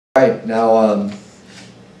Right, now,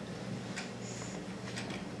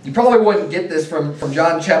 you probably wouldn't get this from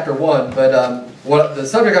John chapter 1, but what the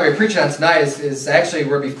subject I'll be preaching on tonight is actually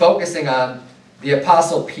we're going to be focusing on the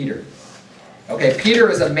Apostle Peter. Okay,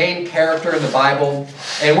 Peter is a main character in the Bible,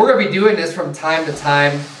 and we're going to be doing this from time to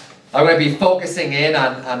time. I'm going to be focusing in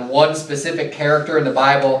on one specific character in the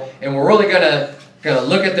Bible, and we're really going to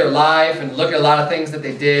look at their life and look at a lot of things that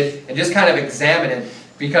they did and just kind of examine it,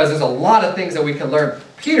 because there's a lot of things that we can learn.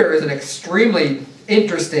 Peter is an extremely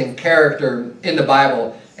interesting character in the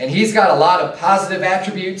Bible, and he's got a lot of positive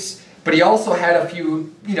attributes, but he also had a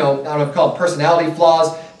few, I don't know if it's called personality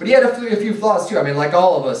flaws, but he had a few flaws too, like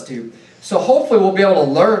all of us do. So hopefully we'll be able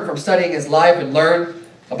to learn from studying his life and learn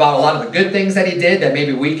about a lot of the good things that he did that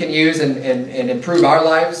maybe we can use and improve our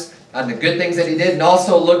lives on the good things that he did, and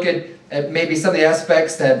also look at maybe some of the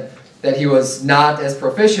aspects that he was not as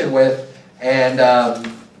proficient with, and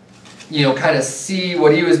kind of see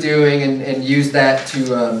what he was doing and use that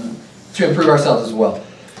to improve ourselves as well.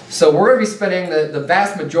 So we're going to be spending the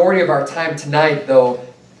vast majority of our time tonight, though,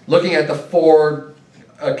 looking at the four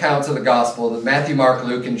accounts of the gospel, the Matthew, Mark,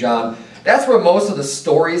 Luke, and John. That's where most of the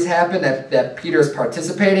stories happen that Peter is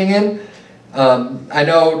participating in. I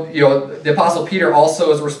know, the Apostle Peter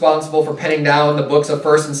also is responsible for penning down the books of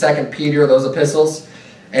 1st and 2nd Peter, those epistles.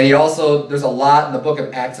 And there's a lot in the book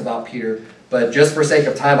of Acts about Peter. But just for sake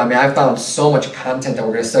of time, I found so much content that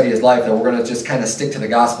we're going to study his life that we're going to just kind of stick to the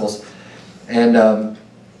Gospels. And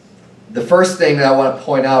the first thing that I want to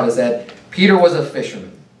point out is that Peter was a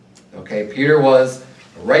fisherman. Okay, Peter was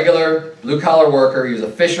a regular blue-collar worker. He was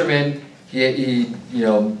a fisherman. He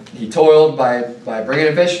toiled by bringing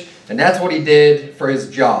in fish, and that's what he did for his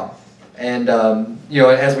job. And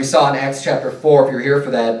as we saw in Acts chapter 4, if you're here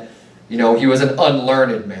for that, he was an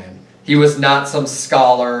unlearned man. He was not some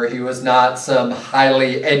scholar. He was not some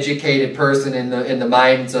highly educated person in the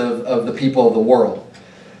minds of the people of the world.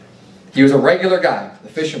 He was a regular guy, a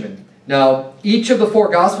fisherman. Now, each of the four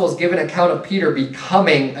Gospels give an account of Peter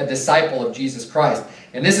becoming a disciple of Jesus Christ.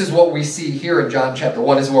 And this is what we see here in John chapter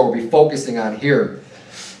 1. This is what we'll be focusing on here.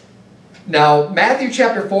 Now, Matthew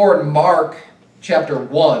chapter 4 and Mark chapter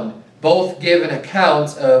 1 both give an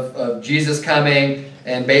account of Jesus coming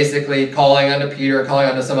and basically calling unto Peter and calling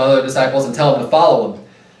unto some other disciples and telling them to follow him.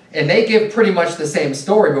 And they give pretty much the same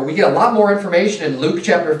story, but we get a lot more information in Luke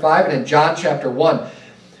chapter 5 and in John chapter 1.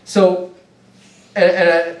 So,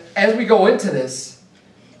 as we go into this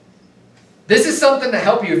is something to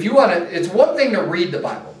help you. If you want to, it's one thing to read the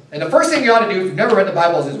Bible. And the first thing you ought to do if you've never read the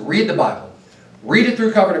Bible is read the Bible. Read it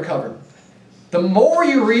through cover to cover. The more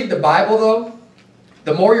you read the Bible, though,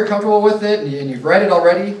 the more you're comfortable with it and you've read it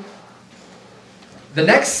already, the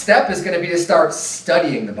next step is going to be to start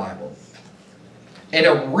studying the Bible. And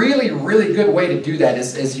a really, really good way to do that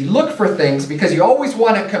is you look for things, because you always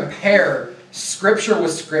want to compare Scripture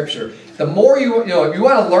with Scripture. The more if you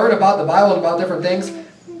want to learn about the Bible and about different things,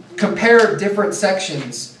 compare different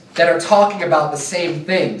sections that are talking about the same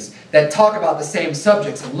things, that talk about the same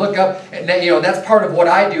subjects, and look up. And that's part of what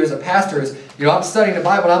I do as a pastor is, I'm studying the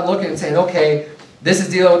Bible and I'm looking and saying, okay, this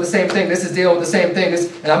is dealing with the same thing, this is dealing with the same thing,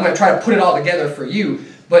 and I'm going to try to put it all together for you.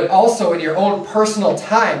 But also in your own personal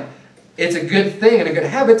time, it's a good thing and a good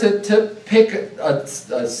habit to pick a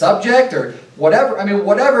subject or whatever.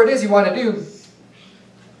 Whatever it is you want to do,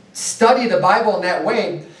 study the Bible in that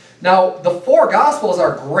way. Now, the four Gospels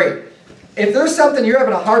are great. If there's something you're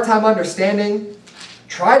having a hard time understanding,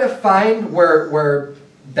 try to find where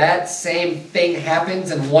that same thing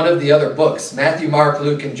happens in one of the other books, Matthew, Mark,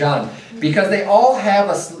 Luke, and John. Because they all have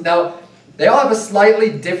a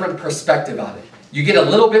slightly different perspective on it. You get a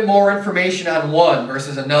little bit more information on one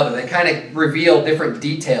versus another. They kind of reveal different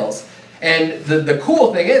details. And the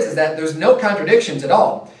cool thing is that there's no contradictions at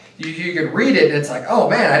all. You could read it and it's like, oh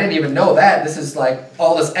man, I didn't even know that. This is like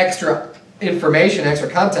all this extra information, extra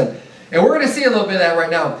content. And we're going to see a little bit of that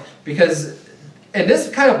right now. And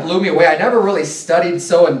this kind of blew me away. I never really studied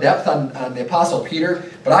so in depth on the Apostle Peter,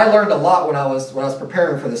 but I learned a lot when I was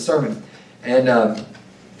preparing for this sermon. And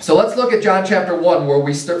so let's look at John chapter 1 where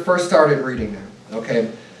we first started reading there.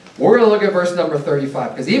 Okay, we're going to look at verse number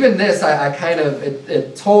 35, because even this,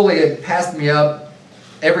 it totally passed me up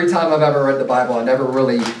every time I've ever read the Bible. I never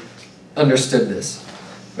really understood this,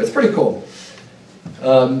 but it's pretty cool.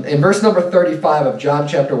 In verse number 35 of John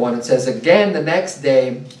chapter 1, it says, "Again the next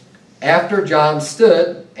day, after John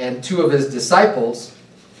stood and two of his disciples,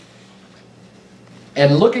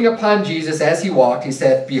 and looking upon Jesus as he walked, he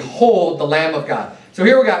said, Behold the Lamb of God." So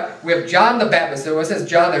here we have John the Baptist. So when it says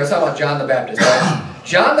John there, it's talking about John the Baptist. Right?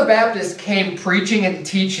 John the Baptist came preaching and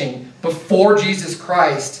teaching before Jesus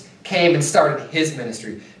Christ came and started his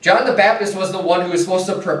ministry. John the Baptist was the one who was supposed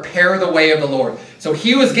to prepare the way of the Lord. So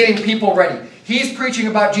he was getting people ready. He's preaching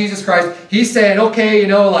about Jesus Christ. He's saying,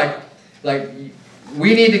 okay, like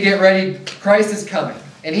we need to get ready. Christ is coming.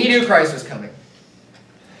 And he knew Christ was coming.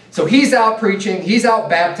 So he's out preaching. He's out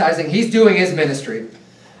baptizing. He's doing his ministry.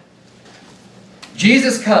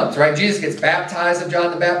 Jesus comes, right? Jesus gets baptized of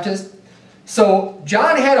John the Baptist. So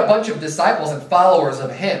John had a bunch of disciples and followers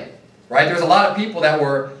of him, right? There was a lot of people that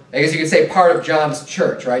were, I guess you could say, part of John's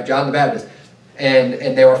church, right? John the Baptist.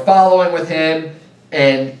 And they were following with him.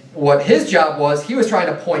 And what his job was, he was trying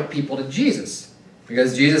to point people to Jesus.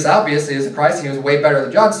 Because Jesus obviously is the Christ, and he was way better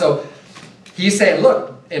than John. So he's saying, look,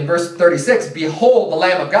 in verse 36, behold the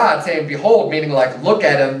Lamb of God, saying behold, meaning like look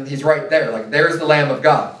at him, he's right there. Like there's the Lamb of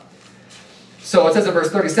God. So it says in verse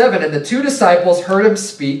 37, and the two disciples heard him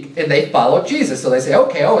speak, and they followed Jesus. So they say,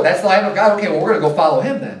 okay, oh, that's the Lamb of God. Okay, well, we're going to go follow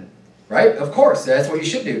him then. Right? Of course, that's what you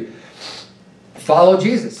should do. Follow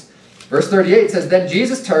Jesus. Verse 38 says, then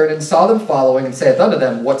Jesus turned and saw them following, and saith unto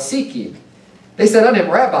them, what seek ye? They said unto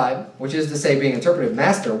him, Rabbi, which is to say, being interpreted,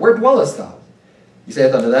 Master, where dwellest thou? He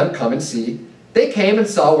saith unto them, come and see. They came and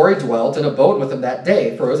saw where he dwelt, and abode with him that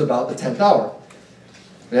day, for it was about the 10th hour.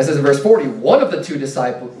 And it says in verse 40, one of the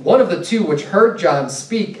two which heard John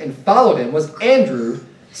speak and followed him was Andrew,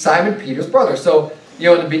 Simon Peter's brother. So,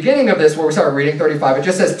 in the beginning of this, where we started reading 35, it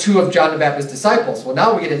just says two of John the Baptist's disciples. Well,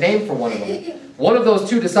 now we get a name for one of them. One of those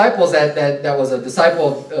two disciples that was a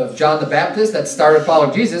disciple of John the Baptist that started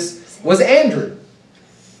following Jesus was Andrew.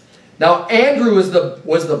 Now, Andrew was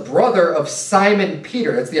the brother of Simon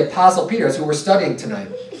Peter. It's the Apostle Peter. That's who we're studying tonight.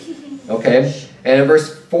 Okay? And in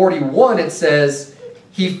verse 41 it says,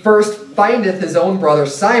 he first findeth his own brother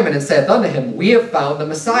Simon, and saith unto him, we have found the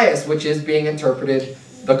Messiah, which is being interpreted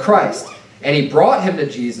the Christ. And he brought him to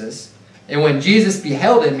Jesus. And when Jesus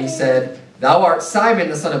beheld him, he said, thou art Simon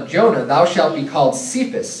the son of Jonah, thou shalt be called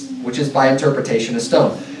Cephas, which is by interpretation a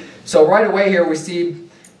stone. So right away here we see,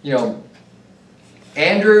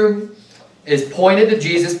 Andrew is pointed to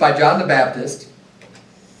Jesus by John the Baptist.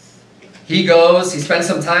 He goes, he spends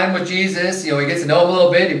some time with Jesus, he gets to know him a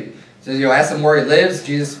little bit. He says, asks him where he lives.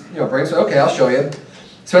 Jesus, brings him, okay, I'll show you.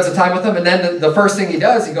 Spends some time with him, and then the first thing he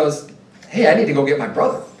does, he goes, hey, I need to go get my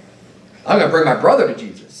brother. I'm going to bring my brother to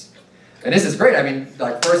Jesus. And this is great. I mean,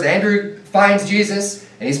 first Andrew finds Jesus,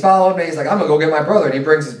 and he's following him, and he's like, I'm going to go get my brother. And he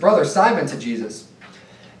brings his brother Simon to Jesus.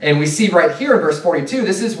 And we see right here in verse 42,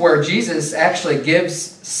 this is where Jesus actually gives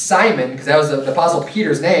Simon, because that was the Apostle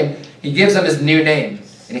Peter's name, he gives him his new name,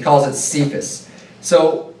 and he calls it Cephas.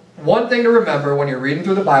 So one thing to remember when you're reading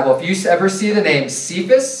through the Bible, if you ever see the name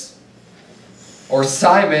Cephas or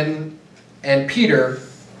Simon and Peter,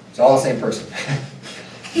 it's all the same person.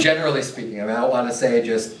 Generally speaking. I mean, I don't want to say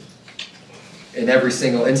just in every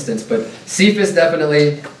single instance, but Cephas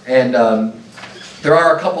definitely, and there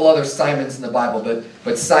are a couple other Simons in the Bible,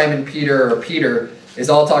 but Simon Peter or Peter is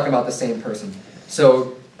all talking about the same person.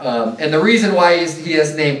 So, and the reason why he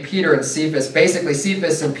has named Peter and Cephas, basically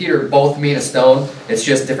Cephas and Peter both mean a stone. It's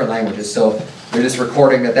just different languages. So they're just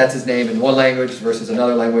recording that that's his name in one language versus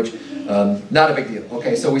another language. Not a big deal.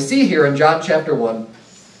 Okay, so we see here in John chapter 1,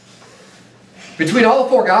 between all the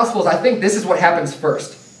four Gospels, I think this is what happens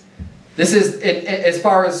first. This is, as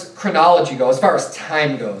far as chronology goes, as far as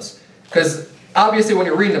time goes. Because obviously when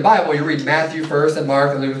you're reading the Bible, you read Matthew first and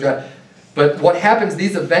Mark and Luke and John. But what happens,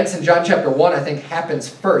 these events in John chapter 1, I think happens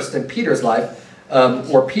first in Peter's life,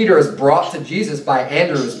 where Peter is brought to Jesus by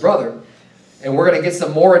Andrew, his brother. And we're going to get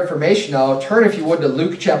some more information now. Turn, if you would, to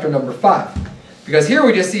Luke chapter number 5. Because here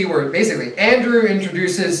we just see where basically Andrew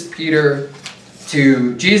introduces Peter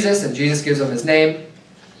to Jesus, and Jesus gives him his name.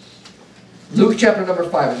 Luke chapter number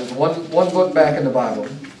 5. There's one book back in the Bible.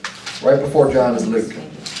 Right before John is Luke.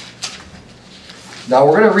 Now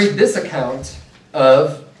we're going to read this account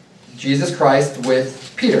of Jesus Christ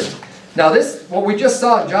with Peter. Now this, what we just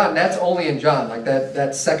saw in John, that's only in John. Like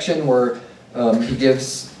that section where he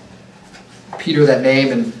gives Peter that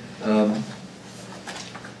name and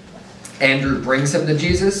Andrew brings him to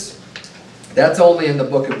Jesus. That's only in the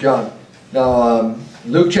book of John. Now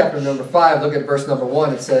Luke chapter number 5, look at verse number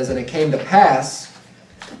 1. It says, and it came to pass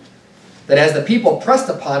that as the people pressed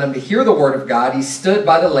upon him to hear the word of God, he stood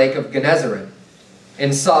by the lake of Gennesaret,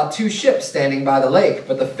 and saw two ships standing by the lake,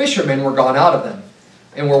 but the fishermen were gone out of them,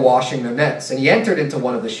 and were washing their nets. And he entered into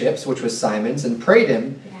one of the ships, which was Simon's, and prayed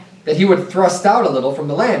him that he would thrust out a little from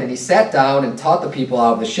the land. And he sat down and taught the people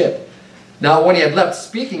out of the ship. Now when he had left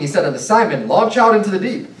speaking, he said unto Simon, launch out into the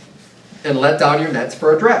deep, and let down your nets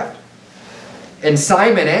for a draught. And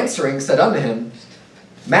Simon answering said unto him,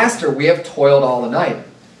 Master, we have toiled all the night,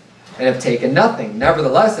 and have taken nothing.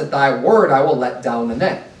 Nevertheless, at thy word I will let down the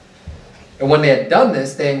net. And when they had done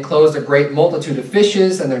this, they enclosed a great multitude of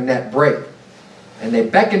fishes, and their net brake. And they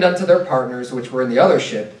beckoned unto their partners, which were in the other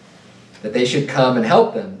ship, that they should come and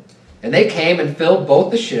help them. And they came and filled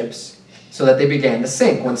both the ships, so that they began to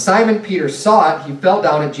sink. When Simon Peter saw it, he fell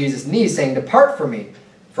down at Jesus' knees, saying, Depart from me,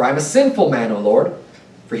 for I am a sinful man, O Lord.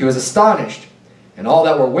 For he was astonished, and all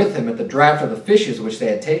that were with him at the draught of the fishes which they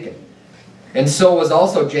had taken. And so was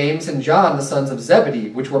also James and John, the sons of Zebedee,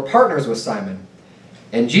 which were partners with Simon.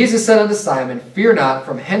 And Jesus said unto Simon, Fear not,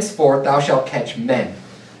 from henceforth thou shalt catch men.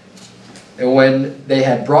 And when they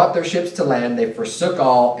had brought their ships to land, they forsook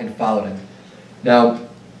all and followed him. Now,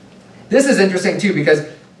 this is interesting too, because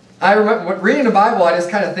I remember reading the Bible, I just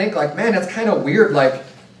kind of think like, man, that's kind of weird. Like,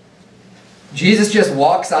 Jesus just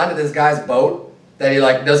walks onto this guy's boat that he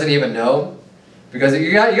like doesn't even know. Because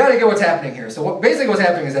you got to get what's happening here. So basically what's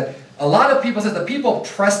happening is that a lot of people, says the people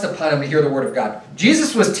pressed upon him to hear the word of God.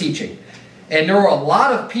 Jesus was teaching. And there were a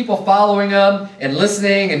lot of people following him and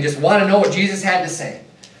listening and just want to know what Jesus had to say.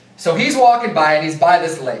 So he's walking by, and he's by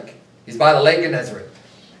this lake. He's by the Lake of Gennesaret.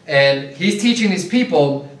 And he's teaching these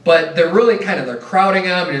people, but they're really they're crowding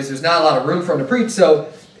him, and there's not a lot of room for him to preach.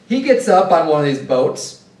 So he gets up on one of these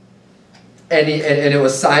boats, and it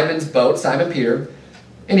was Simon's boat, Simon Peter,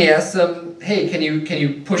 and he asks them, hey, can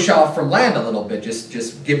you push off from land a little bit?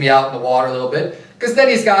 Just get me out in the water a little bit. Because then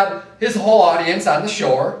he's got his whole audience on the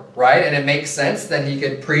shore, right? And it makes sense. Then he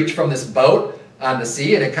could preach from this boat on the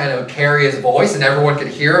sea, and it kind of carry his voice, and everyone could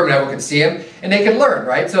hear him, and everyone could see him, and they could learn,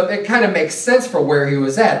 right? So it kind of makes sense for where he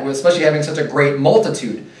was at, especially having such a great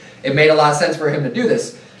multitude. It made a lot of sense for him to do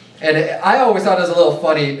this. And I always thought it was a little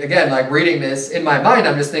funny, again, like reading this, in my mind,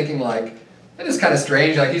 I'm just thinking like, it is kind of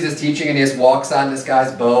strange, like he's just teaching, and he just walks on this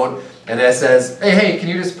guy's boat, and it says, hey, can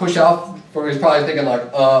you just push off? He's probably thinking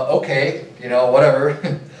like, okay,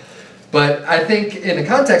 whatever. But I think in the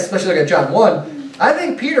context, especially look at John 1, I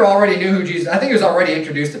think Peter already knew who Jesus, I think he was already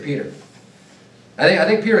introduced to Peter. I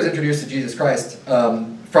think Peter was introduced to Jesus Christ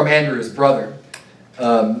from Andrew, his brother,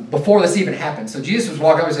 before this even happened. So Jesus was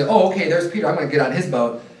walking up and said, oh, okay, there's Peter. I'm going to get on his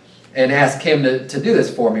boat and ask him to do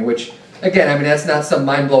this for me, which, again, I mean, that's not some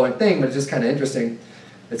mind-blowing thing, but it's just kind of interesting.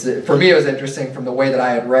 For me, it was interesting from the way that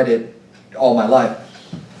I had read it all my life.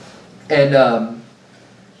 And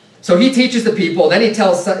so he teaches the people, then he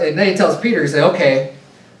tells Peter, he said, okay,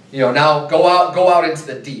 now go out into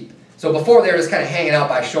the deep. So before they were just kind of hanging out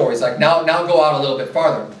by shore. He's like, now go out a little bit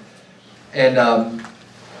farther,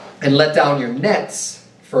 and let down your nets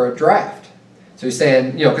for a draft. So he's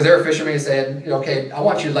saying, because they're fishermen, he's saying, okay, I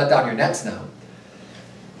want you to let down your nets now.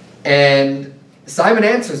 And Simon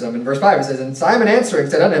answers them in verse 5. It says, and Simon answering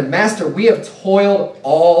said unto him, Master, we have toiled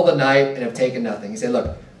all the night and have taken nothing. He said,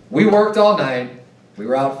 look, we worked all night, we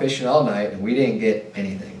were out fishing all night, and we didn't get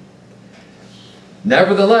anything.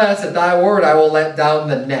 Nevertheless, at thy word I will let down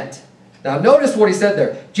the net. Now notice what he said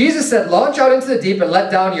there. Jesus said, launch out into the deep and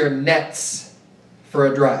let down your nets for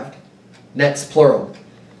a draft. Nets, plural.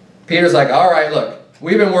 Peter's like, all right, look,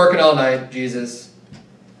 we've been working all night, Jesus.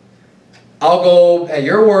 I'll go at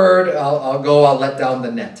your word, I'll let down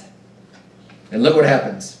the net. And look what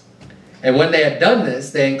happens. And when they had done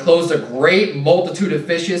this, they enclosed a great multitude of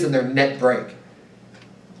fishes, and their net brake.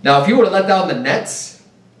 Now if he would have let down the nets,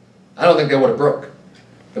 I don't think they would have broke.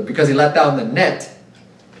 But because he let down the net,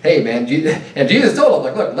 hey man, and Jesus told him,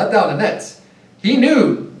 like, look, let down the nets. He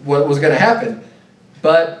knew what was going to happen.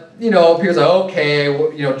 But, Peter's like,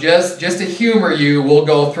 okay, just to humor you, we'll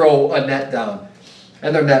go throw a net down.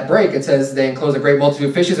 And their net brake, it says, they enclosed a great multitude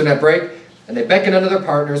of fishes, and net brake, and they beckoned unto their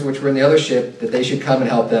partners, which were in the other ship, that they should come and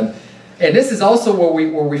help them. And this is also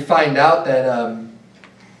where we find out that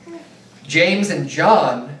James and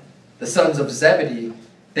John, the sons of Zebedee,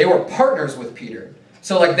 they were partners with Peter.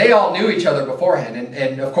 So like they all knew each other beforehand.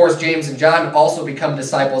 And of course James and John also become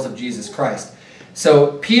disciples of Jesus Christ.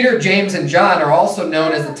 So Peter, James, and John are also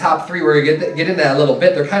known as the top three, where you get into that a little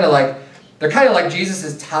bit. They're kind of like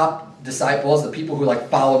Jesus' top disciples, the people who like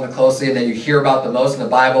follow him closely and that you hear about the most in the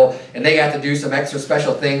Bible. And they got to do some extra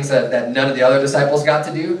special things that none of the other disciples got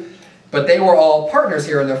to do. But they were all partners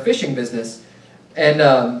here in their fishing business.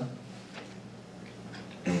 And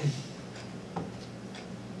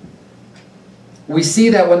we see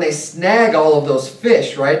that when they snag all of those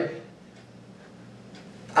fish, right?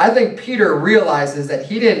 I think Peter realizes that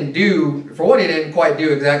he didn't quite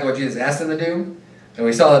do exactly what Jesus asked him to do. And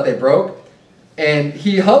we saw that they broke. And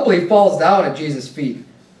he humbly falls down at Jesus' feet.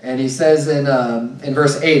 And he says in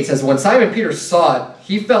verse 8, it says, when Simon Peter saw it,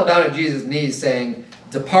 he fell down at Jesus' knees, saying,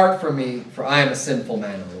 depart from me, for I am a sinful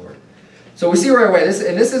man, O Lord. So we see right away, this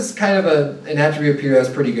is kind of an attribute of Peter that's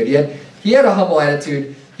pretty good. He had a humble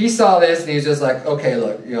attitude. he saw this and he's just like, okay,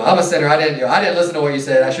 look, I'm a sinner. I didn't listen to what you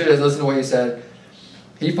said. I should have listened to what you said.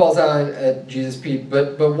 He falls down at Jesus' feet.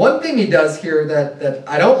 But one thing he does here that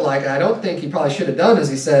I don't like, and I don't think he probably should have done, is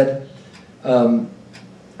he said,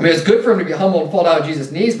 it's good for him to be humble and fall down at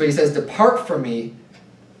Jesus' knees, but he says, depart from me,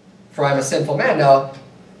 for I'm a sinful man. Now,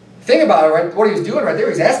 think about it, right? What he was doing right there,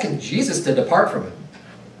 he's asking Jesus to depart from him.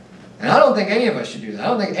 And I don't think any of us should do that. I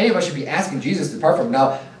don't think any of us should be asking Jesus to depart from him.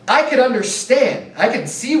 Now, I could understand. I can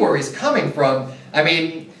see where he's coming from. I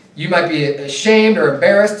mean, you might be ashamed or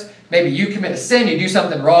embarrassed. Maybe you commit a sin, you do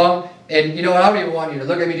something wrong, and I don't even want you to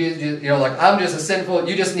look at me, like I'm just a sinful,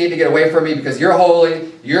 you just need to get away from me because you're holy,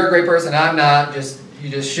 you're a great person, I'm not, you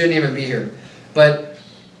just shouldn't even be here. But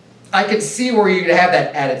I can see where you can have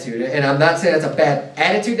that attitude, and I'm not saying that's a bad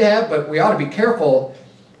attitude to have, but we ought to be careful.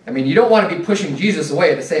 I mean, you don't want to be pushing Jesus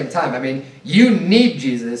away at the same time. I mean, you need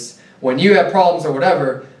Jesus. When you have problems or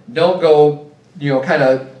whatever, don't go, kind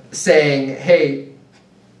of saying, hey,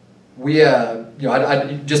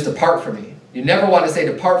 just depart from me. You never want to say,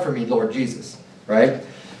 depart from me, Lord Jesus, right?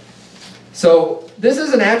 So this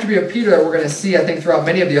is an attribute of Peter that we're going to see, I think, throughout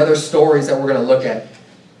many of the other stories that we're going to look at.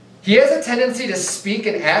 He has a tendency to speak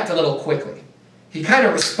and act a little quickly. He kind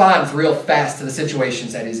of responds real fast to the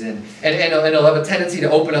situations that he's in. And he'll have a tendency to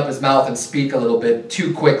open up his mouth and speak a little bit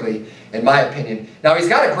too quickly, in my opinion. Now, he's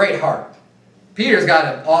got a great heart. Peter's got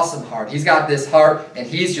an awesome heart. He's got this heart, and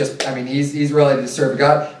he's just, he's ready to serve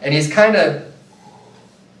God. And he's kind of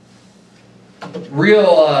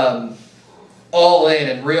real all in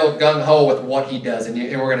and real gung-ho with what he does. And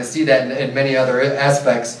we're going to see that in many other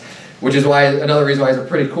aspects, which is another reason why he's a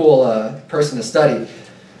pretty cool person to study.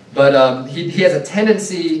 But he has a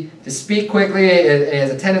tendency to speak quickly, and he has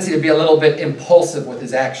a tendency to be a little bit impulsive with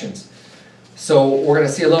his actions. So we're going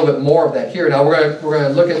to see a little bit more of that here. Now we're going to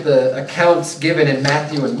look at the accounts given in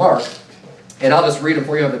Matthew and Mark. And I'll just read them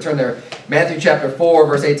for you. I'm going to turn there. Matthew chapter 4,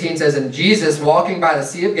 verse 18 says, And Jesus, walking by the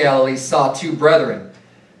Sea of Galilee, saw two brethren,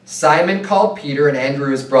 Simon called Peter and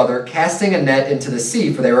Andrew his brother, casting a net into the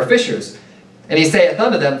sea, for they were fishers. And he saith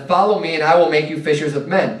unto them, Follow me, and I will make you fishers of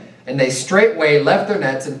men. And they straightway left their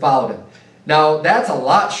nets and followed him. Now that's a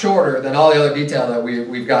lot shorter than all the other detail that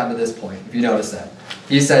we've gotten to this point, if you notice that.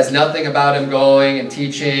 He says nothing about him going and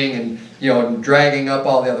teaching and dragging up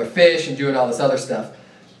all the other fish and doing all this other stuff.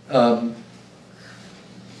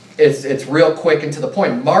 It's real quick and to the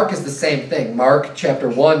point. Mark is the same thing. Mark chapter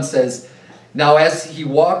 1 says, Now as he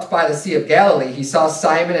walked by the Sea of Galilee, he saw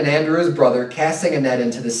Simon and Andrew his brother casting a net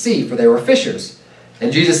into the sea, for they were fishers.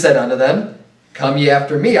 And Jesus said unto them, Come ye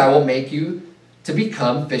after me, I will make you to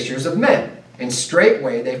become fishers of men. And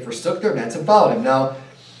straightway they forsook their nets and followed him. Now,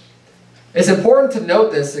 it's important to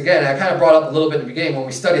note this, again, I kind of brought up a little bit in the beginning when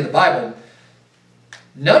we study the Bible.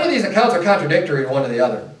 None of these accounts are contradictory one to the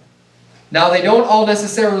other. Now, they don't all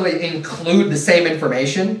necessarily include the same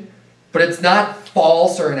information, but it's not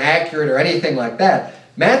false or inaccurate or anything like that.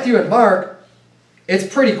 Matthew and Mark, it's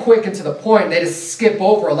pretty quick and to the point. They just skip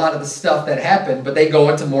over a lot of the stuff that happened, but they go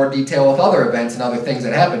into more detail with other events and other things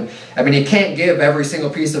that happened. I mean, you can't give every single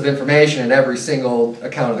piece of information in every single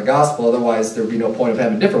account of the gospel, otherwise there would be no point of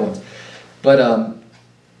having different ones. But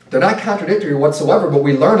they're not contradictory whatsoever, but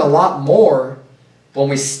we learn a lot more when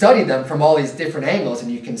we study them from all these different angles, and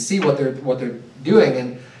you can see what they're doing.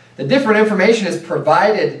 And the different information is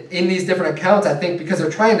provided in these different accounts, I think, because they're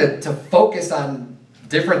trying to focus on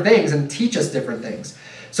different things and teach us different things.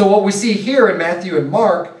 So what we see here in Matthew and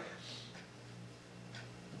Mark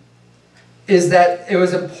is that it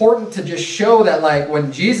was important to just show that, like,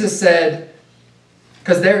 when Jesus said,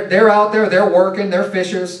 because they're out there, they're working, they're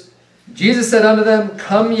fishers. Jesus said unto them,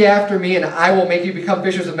 Come ye after me, and I will make you become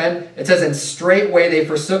fishers of men. It says, And straightway they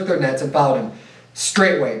forsook their nets and followed him.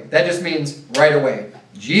 Straightway. That just means right away.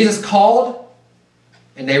 Jesus called,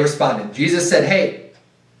 and they responded. Jesus said, Hey,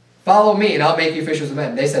 follow me, and I'll make you fishers of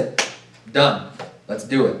men. They said, Done. Let's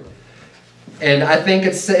do it. And I think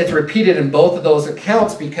it's repeated in both of those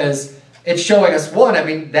accounts because it's showing us, one,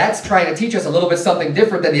 that's trying to teach us a little bit something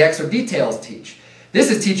different than the extra details teach.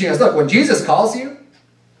 This is teaching us, look, when Jesus calls you,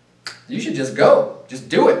 you should just go. Just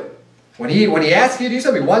do it. When he asks you to do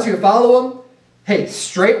something, he wants you to follow him, hey,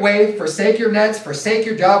 straightway, forsake your nets, forsake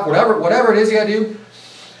your job, whatever it is you got to do,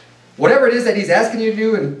 whatever it is that he's asking you to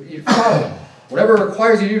do, and you follow him. Whatever it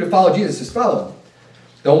requires you to do to follow Jesus, just follow him.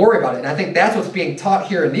 Don't worry about it. And I think that's what's being taught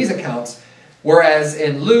here in these accounts. Whereas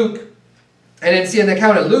in Luke, and then see an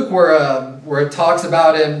account in Luke where it talks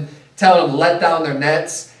about him telling them to let down their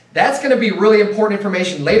nets. That's going to be really important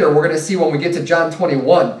information later. We're going to see when we get to John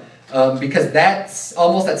 21. Because that's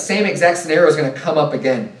almost that same exact scenario is going to come up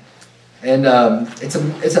again. And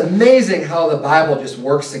it's amazing how the Bible just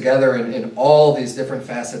works together in all these different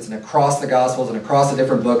facets and across the Gospels and across the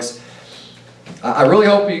different books. I really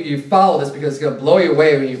hope you follow this, because it's going to blow you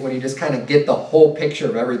away when you just kind of get the whole picture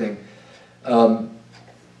of everything.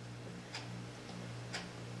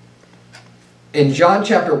 In John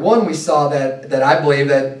chapter 1, we saw that I believe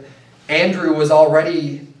that Andrew was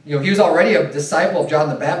already, he was already a disciple of John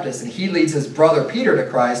the Baptist, and he leads his brother Peter to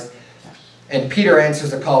Christ, and Peter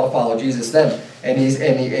answers the call to follow Jesus then, and he's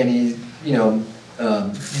introduced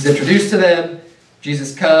to them.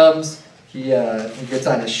 Jesus comes, he gets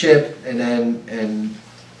on a ship, and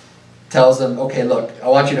tells them, okay, look, I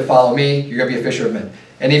want you to follow me. You're going to be a fisher of men,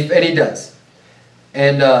 and he does,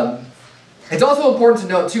 and it's also important to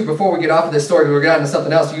note, too, before we get off of this story, we'll get on to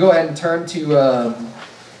something else. You go ahead and turn to... I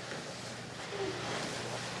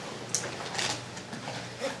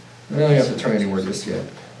don't have to turn anywhere just yet.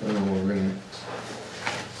 I don't know where we're going to...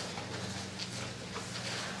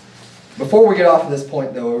 Before we get off of this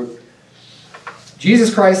point, though,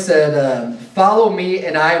 Jesus Christ said, follow me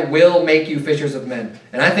and I will make you fishers of men.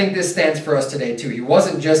 And I think this stands for us today, too. He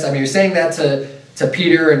wasn't just... he was saying that to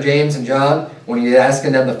Peter and James and John when he was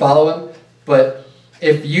asking them to follow him. But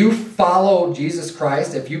if you follow Jesus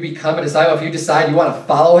Christ, if you become a disciple, if you decide you want to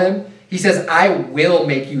follow him, he says, I will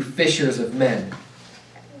make you fishers of men.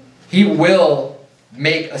 He will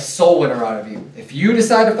make a soul winner out of you. If you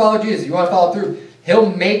decide to follow Jesus, you want to follow through, he'll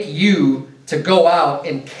make you to go out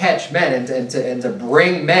and catch men and to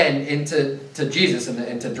bring men into Jesus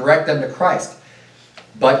and to direct them to Christ.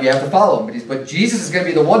 But you have to follow him. But Jesus is going to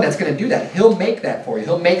be the one that's going to do that. He'll make that for you.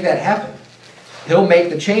 He'll make that happen. He'll make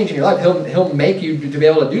the change in your life. He'll make you to be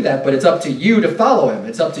able to do that, but it's up to you to follow him.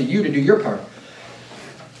 It's up to you to do your part.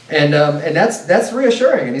 And that's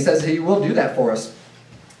reassuring, and he says he will do that for us.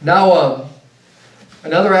 Now,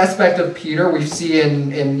 another aspect of Peter we see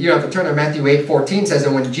in you have to turn to Matthew 8:14 says,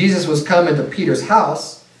 and when Jesus was come into Peter's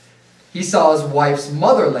house, he saw his wife's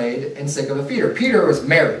mother laid and sick of a fever. Peter was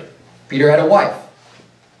married. Peter had a wife.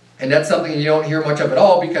 And that's something you don't hear much of at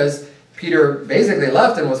all, because Peter basically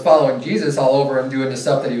left and was following Jesus all over and doing the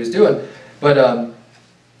stuff that he was doing. But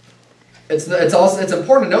it's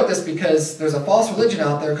important to note this, because there's a false religion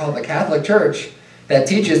out there called the Catholic Church that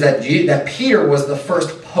teaches that Peter was the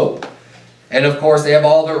first pope. And of course, they have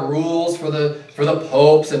all their rules for the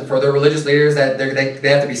popes and for their religious leaders that they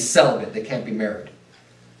have to be celibate. They can't be married.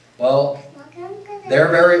 Well,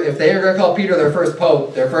 if they are going to call Peter their first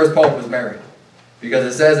pope was married. Because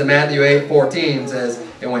it says in Matthew 8:14, says,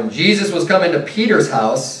 and when Jesus was coming to Peter's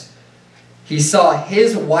house, he saw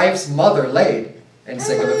his wife's mother laid and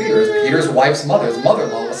sick of a fever. Peter's wife's mother, his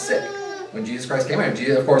mother-in-law, was sick when Jesus Christ came in.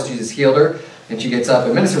 Of course, Jesus healed her, and she gets up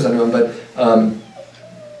and ministers unto him. But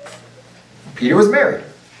Peter was married.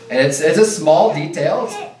 And it's a small detail.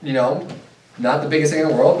 It's, not the biggest thing in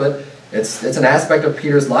the world, but it's an aspect of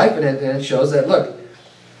Peter's life, and it shows that, look,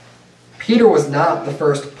 Peter was not the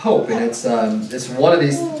first pope, and it's one of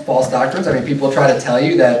these false doctrines. I mean, people try to tell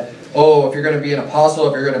you that, oh, if you're going to be an apostle,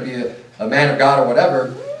 if you're going to be a man of God or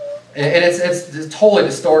whatever, and it's totally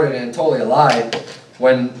distorted and totally a lie,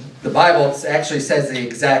 when the Bible actually says the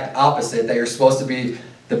exact opposite, that you're supposed to be,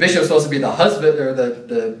 the bishop's supposed to be the husband, or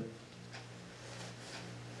the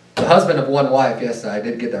husband of one wife. Yes, I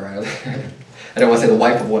did get that right. I don't want to say the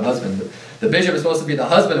wife of one husband, but the bishop is supposed to be the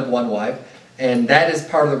husband of one wife. And that is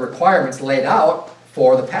part of the requirements laid out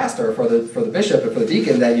for the pastor, for the bishop, and for the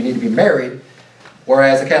deacon, that you need to be married.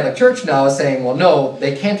 Whereas the Catholic Church now is saying, well, no,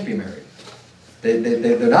 they can't be married.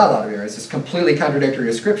 They're not allowed to be married. It's just completely contradictory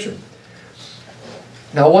to Scripture.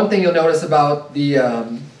 Now, one thing you'll notice about the...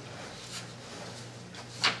 I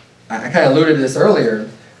kind of alluded to this earlier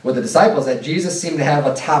with the disciples, that Jesus seemed to have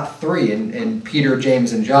a top three in Peter,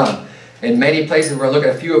 James, and John. In many places, we're going to look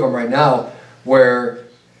at a few of them right now, where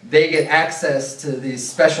they get access to these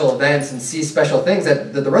special events and see special things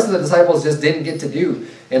that the rest of the disciples just didn't get to do.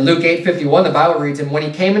 In Luke 8:51, the Bible reads, and when he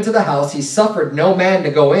came into the house, he suffered no man to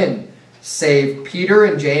go in, save Peter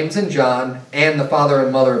and James and John, and the father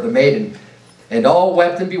and mother of the maiden. And all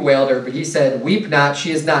wept and bewailed her, but he said, weep not, she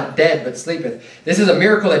is not dead, but sleepeth. This is a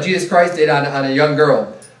miracle that Jesus Christ did on a young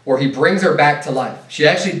girl, where he brings her back to life. She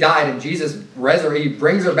actually died, and Jesus he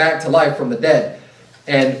brings her back to life from the dead.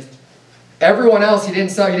 And everyone else, he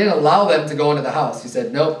didn't allow them to go into the house. He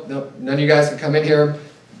said, nope, none of you guys can come in here.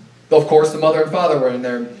 Of course, the mother and father were in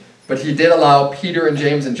there. But he did allow Peter and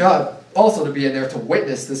James and John also to be in there to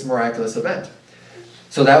witness this miraculous event.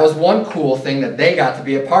 So that was one cool thing that they got to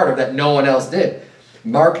be a part of that no one else did.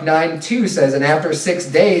 Mark 9:2 says, and after 6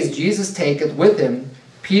 days Jesus taketh with him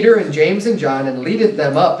Peter and James and John, and leadeth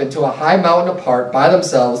them up into a high mountain apart by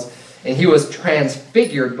themselves, and he was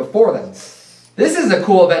transfigured before them. This is a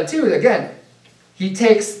cool event too. Again, he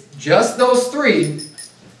takes just those three,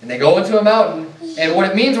 and they go into a mountain. And what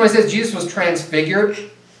it means when it says Jesus was transfigured,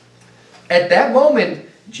 at that moment,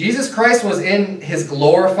 Jesus Christ was in his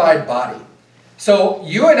glorified body. So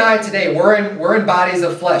you and I today, we're in bodies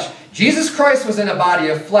of flesh. Jesus Christ was in a body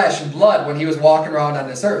of flesh and blood when he was walking around on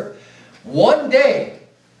this earth. One day,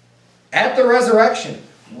 at the resurrection,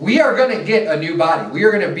 we are going to get a new body. We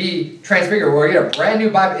are going to be transfigured. We're going to get a brand new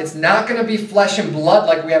body. It's not going to be flesh and blood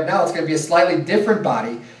like we have now. It's going to be a slightly different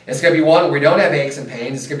body. It's going to be one where we don't have aches and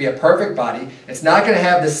pains. It's going to be a perfect body. It's not going to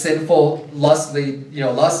have the sinful, lusts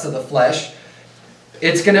of the flesh.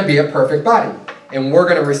 It's going to be a perfect body. And we're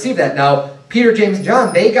going to receive that. Now, Peter, James, and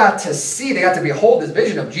John, they got to behold this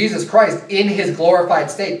vision of Jesus Christ in his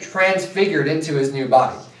glorified state, transfigured into his new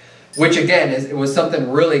body. Which again, it was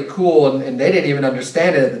something really cool, and they didn't even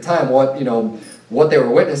understand it at the time, what they were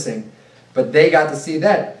witnessing. But they got to see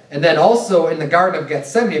that. And then also in the Garden of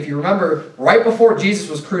Gethsemane, if you remember, right before Jesus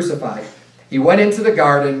was crucified, he went into the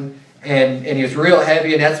garden, and he was real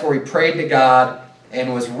heavy, and that's where he prayed to God,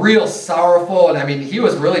 and was real sorrowful. And I mean, he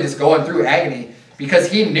was really just going through agony,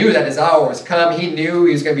 because he knew that his hour was come. He knew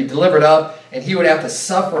he was going to be delivered up, and he would have to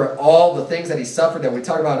suffer all the things that he suffered that we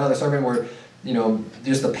talked about in another sermon where,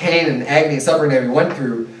 just the pain and agony and suffering that he went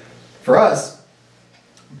through for us.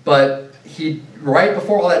 But right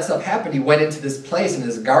before all that stuff happened, he went into this place in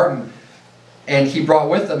his garden, and he brought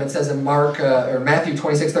with him, it says in Matthew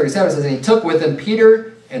 26:37, it says, and he took with him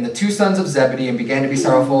Peter and the two sons of Zebedee, and began to be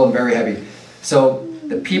sorrowful and very heavy. So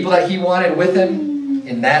the people that he wanted with him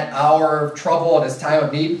in that hour of trouble and his time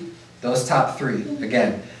of need, those top three.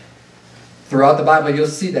 Again, throughout the Bible, you'll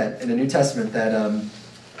see that in the New Testament, that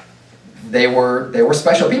they were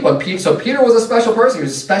special people. And so Peter was a special person. He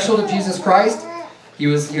was special to Jesus Christ. He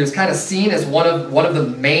was kind of seen as one of the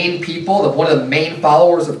main people, one of the main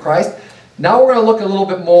followers of Christ. Now we're going to look a little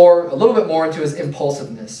bit more into his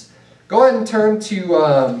impulsiveness. Go ahead and turn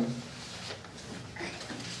to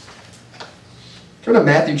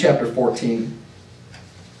Matthew chapter 14.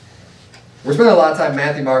 We're spending a lot of time in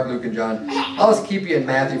Matthew, Mark, Luke, and John. I'll just keep you in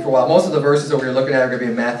Matthew for a while. Most of the verses that we're looking at are going to be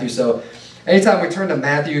in Matthew, so anytime we turn to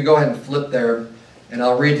Matthew, you go ahead and flip there, and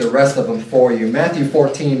I'll read the rest of them for you. Matthew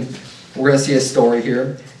 14, we're going to see a story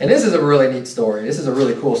here. And this is a really neat story. This is a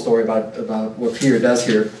really cool story about what Peter does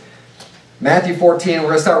here. Matthew 14, we're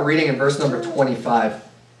going to start reading in verse number 25. It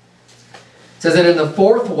says, and in the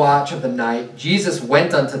fourth watch of the night, Jesus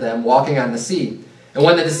went unto them, walking on the sea. And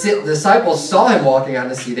when the disciples saw him walking on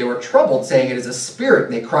the sea, they were troubled, saying, it is a spirit,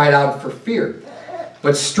 and they cried out for fear.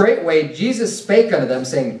 But straightway Jesus spake unto them,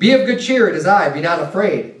 saying, be of good cheer, it is I, be not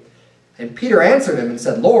afraid. And Peter answered him and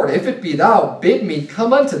said, Lord, if it be thou, bid me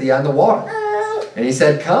come unto thee on the water. And he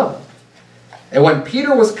said, come. And when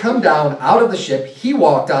Peter was come down out of the ship, he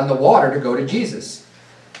walked on the water to go to Jesus.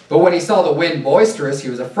 But when he saw the wind boisterous, he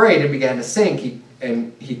was afraid and began to sink.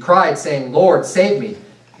 He cried, saying, Lord, save me.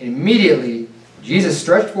 And immediately Jesus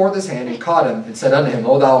stretched forth his hand and caught him and said unto him,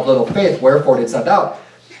 O thou of little faith, wherefore didst thou doubt?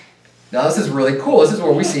 Now this is really cool. This is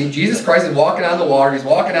where we see Jesus Christ is walking on the water. He's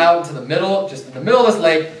walking out into the middle, just in the middle of this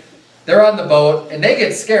lake. They're on the boat, and they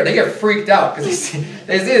get scared. They get freaked out because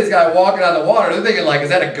they see this guy walking on the water. They're thinking, like, is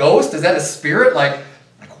that a ghost? Is that a spirit? Like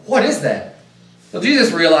what is that? Well,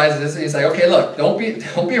 Jesus realizes this, and he's like, okay, look, don't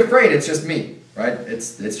be afraid. It's just me, right?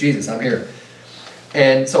 It's Jesus. I'm here.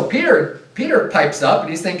 And so Peter pipes up, and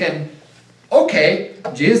he's thinking, okay,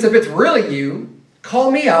 Jesus, if it's really you,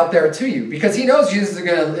 call me out there to you, because he knows Jesus isn't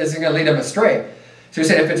going to lead him astray. So he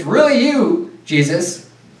said, if it's really you, Jesus,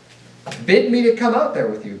 bid me to come out there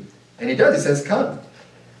with you. And he does. He says, come.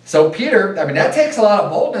 So Peter, I mean, that takes a lot of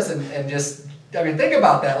boldness and just, I mean, think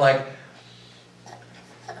about that. Like,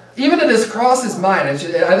 even to just cross his mind, I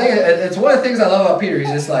think it's one of the things I love about Peter. He's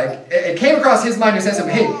just like, it came across his mind. He says to him,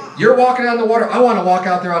 hey, you're walking on the water. I want to walk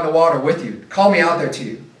out there on the water with you. Call me out there to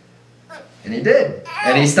you. And he did.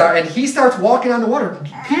 And he starts walking on the water.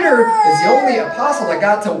 Peter is the only apostle that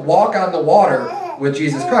got to walk on the water with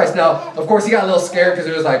Jesus Christ. Now, of course, he got a little scared because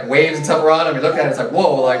there was like waves and stuff around him. He looked at it, it's like,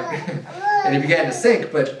 whoa, like, and he began to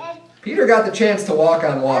sink. But Peter got the chance to walk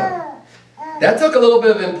on water. That took a little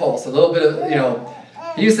bit of impulse, a little bit of,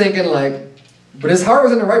 he was thinking like, but his heart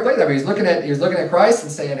was in the right place. I mean, he was looking at Christ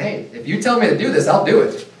and saying, hey, if you tell me to do this, I'll do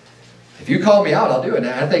it. If you call me out, I'll do it. And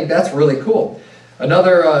I think that's really cool.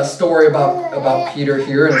 Another story about Peter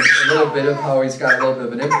here, and a little bit of how he's got a little bit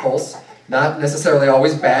of an impulse. Not necessarily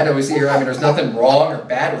always bad. And we see here, I mean, there's nothing wrong or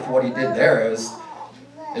bad with what he did there. It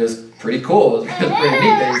was pretty cool. It was pretty neat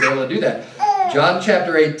that he was able to do that. John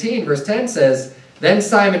chapter 18, verse 10 says, Then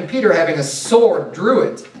Simon Peter, having a sword, drew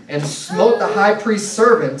it, and smote the high priest's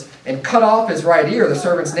servant, and cut off his right ear. The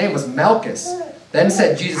servant's name was Malchus. Then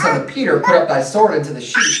said Jesus unto Peter, Put up thy sword into the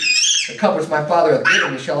sheath. The cup which my Father hath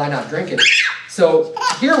given me, shall I not drink it? So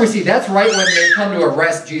here we see, that's right when they come to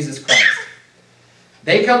arrest Jesus Christ.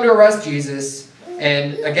 They come to arrest Jesus,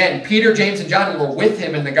 and again, Peter, James, and John were with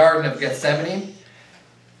him in the Garden of Gethsemane.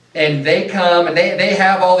 And they come, and they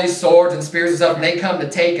have all these swords and spears and stuff, and they come to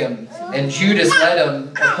take him. And Judas led him,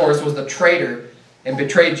 of course, was the traitor, and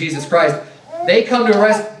betrayed Jesus Christ. They come to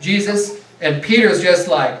arrest Jesus, and Peter's just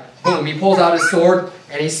like, boom, he pulls out his sword,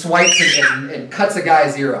 and he swipes it and cuts a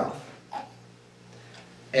guy's ear off.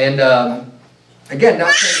 And again,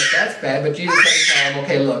 not saying that that's bad, but Jesus said to him,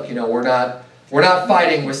 okay, look, you know, we're not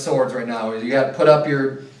fighting with swords right now. You got to put up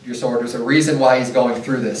your sword. There's a reason why he's going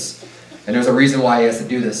through this. And there's a reason why he has to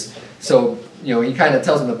do this. So, you know, he kind of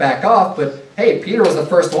tells him to back off, but hey, Peter was the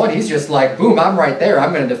first one. He's just like, boom, I'm right there.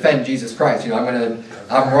 I'm going to defend Jesus Christ. You know,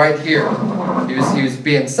 I'm right here. He was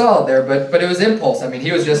being solid there, but it was impulse. I mean,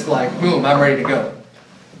 he was just like, boom, I'm ready to go.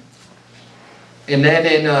 And then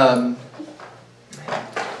in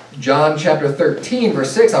John chapter 13,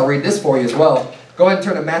 verse 6, I'll read this for you as well. Go ahead and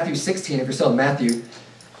turn to Matthew 16 if you're still in Matthew.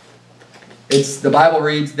 The Bible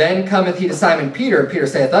reads, Then cometh he to Simon Peter, and Peter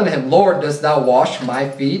saith unto him, Lord, dost thou wash my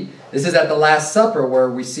feet? This is at the Last Supper where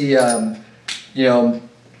we see, you know,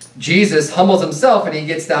 Jesus humbles himself and he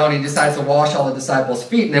gets down and he decides to wash all the disciples'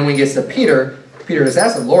 feet. And then when he gets to Peter, Peter just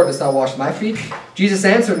asks him, Lord, dost thou wash my feet? Jesus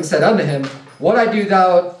answered and said unto him, What I do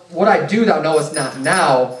thou knowest not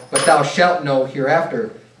now, but thou shalt know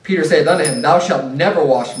hereafter. Peter saith unto him, Thou shalt never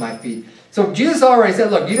wash my feet. So Jesus already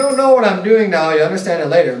said, look, you don't know what I'm doing now, you understand it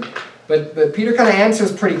later. But Peter kind of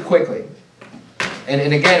answers pretty quickly.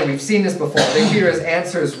 And again, we've seen this before. I think Peter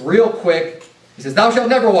answers real quick. He says, Thou shalt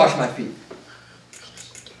never wash my feet.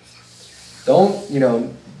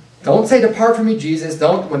 Don't say, Depart from me, Jesus.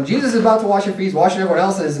 When Jesus is about to wash your feet, he's washing everyone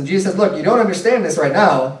else's. And Jesus says, look, you don't understand this right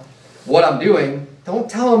now, what I'm doing. Don't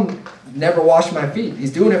tell him, never wash my feet.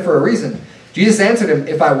 He's doing it for a reason. Jesus answered him,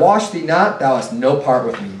 If I wash thee not, thou hast no part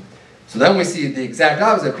with me. So then we see the exact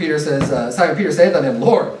opposite. Peter says, Simon Peter saith unto him,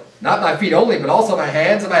 Lord, not my feet only, but also my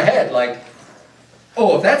hands and my head. Like,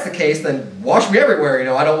 oh, if that's the case, then wash me everywhere. You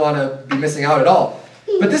know, I don't want to be missing out at all.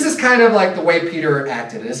 But this is kind of like the way Peter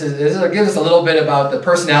acted. This gives us a little bit about the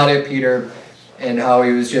personality of Peter and how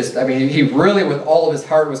he was just, I mean, he really, with all of his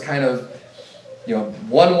heart, was kind of, you know,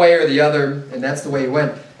 one way or the other, and that's the way he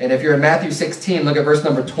went. And if you're in Matthew 16, look at verse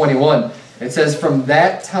number 21. It says, From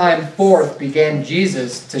that time forth began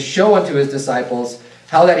Jesus to show unto his disciples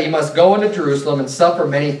how that he must go into Jerusalem and suffer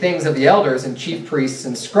many things of the elders and chief priests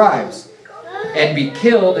and scribes, and be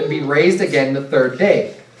killed and be raised again the third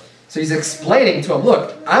day. So he's explaining to them,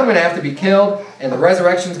 look, I'm going to have to be killed, and the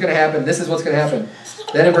resurrection is going to happen. This is what's going to happen.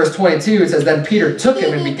 Then in verse 22 it says, Then Peter took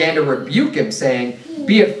him and began to rebuke him, saying,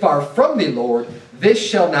 Be it far from thee, Lord, this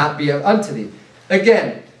shall not be unto thee.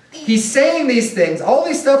 Again, he's saying these things, all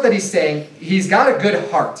these stuff that he's saying, he's got a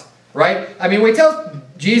good heart, right? I mean, when he tells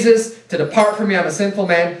Jesus to depart from me, I'm a sinful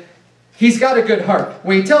man, he's got a good heart.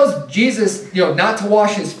 When he tells Jesus, you know, not to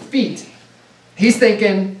wash his feet, he's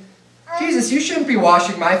thinking, Jesus, you shouldn't be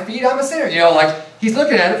washing my feet, I'm a sinner. You know, like, he's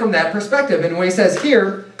looking at it from that perspective. And when he says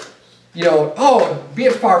here, you know, oh, be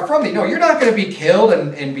it far from thee. No, you're not going to be killed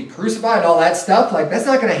and be crucified and all that stuff. Like, that's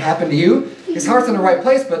not going to happen to you. His heart's in the right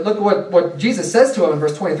place. But look at what Jesus says to him in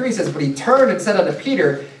verse 23. He says, But he turned and said unto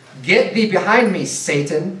Peter, Get thee behind me,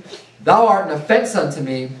 Satan. Thou art an offense unto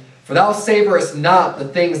me, for thou savorest not the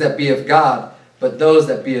things that be of God, but those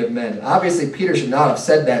that be of men. Obviously, Peter should not have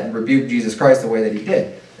said that and rebuked Jesus Christ the way that he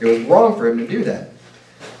did. It was wrong for him to do that.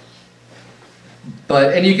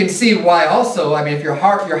 And you can see why also. I mean, if your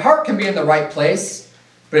heart can be in the right place,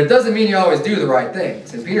 but it doesn't mean you always do the right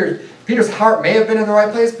things. And Peter's heart may have been in the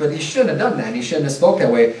right place, but he shouldn't have done that. And he shouldn't have spoke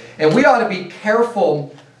that way. And we ought to be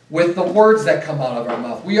careful with the words that come out of our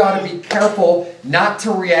mouth. We ought to be careful not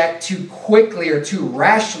to react too quickly or too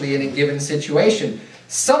rashly in a given situation.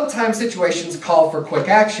 Sometimes situations call for quick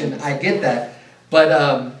action. I get that.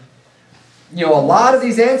 But you know, a lot of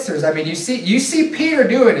these answers, I mean, you see Peter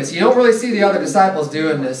doing this. You don't really see the other disciples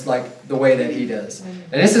doing this like the way that he does.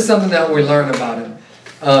 And this is something that we learn about him.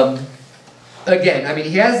 Again, I mean,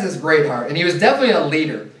 he has this great heart, and he was definitely a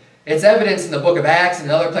leader. It's evidence in the book of Acts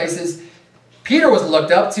and other places. Peter was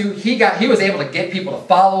looked up to. He was able to get people to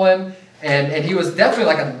follow him, and he was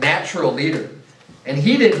definitely like a natural leader. And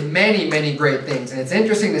he did many, many great things. And it's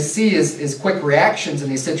interesting to see his quick reactions in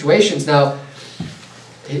these situations. Now,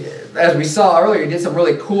 as we saw earlier, he did some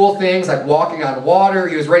really cool things like walking on water.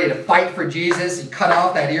 He was ready to fight for Jesus. He cut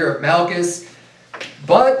off that ear of Malchus.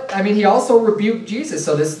 But, I mean, he also rebuked Jesus.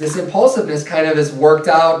 So this impulsiveness kind of is worked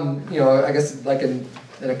out, and, I guess like in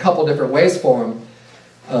a couple different ways for him.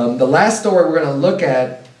 The last story we're going to look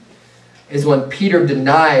at is when Peter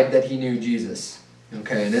denied that he knew Jesus.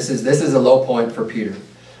 Okay, and this is a low point for Peter.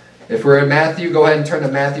 If we're in Matthew, go ahead and turn to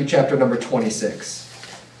Matthew chapter number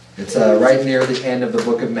 26. It's right near the end of the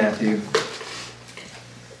book of Matthew.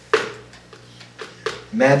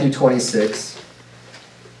 Matthew 26.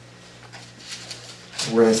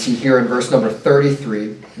 We're going to see here in verse number 33.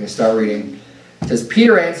 I'm going to start reading. It says,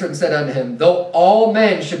 Peter answered and said unto him, Though all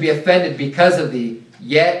men should be offended because of thee,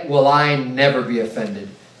 yet will I never be offended.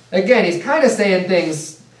 Again, he's kind of saying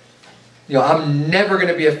things, I'm never going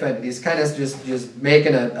to be offended. He's kind of just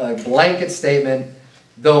making a blanket statement.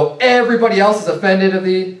 Though everybody else is offended of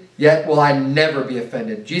thee, yet will I never be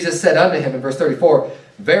offended. Jesus said unto him in verse 34,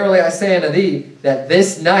 Verily I say unto thee, that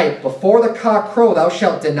this night before the cock crow thou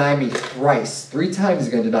shalt deny me thrice. 3 times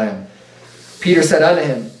he's going to deny him. Peter said unto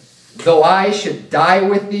him, Though I should die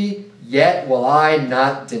with thee, yet will I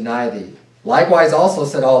not deny thee. Likewise also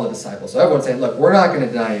said all the disciples. So everyone's saying, look, we're not going to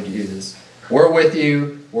deny you, Jesus. We're with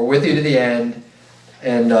you. We're with you to the end.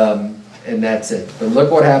 And that's it. But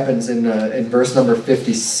look what happens in verse number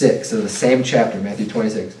 56 of the same chapter, Matthew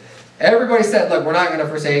 26. Everybody said, look, we're not going to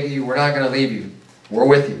forsake you. We're not going to leave you. We're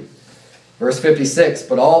with you. Verse 56,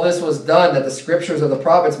 But all this was done that the scriptures of the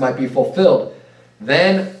prophets might be fulfilled.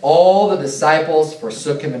 Then all the disciples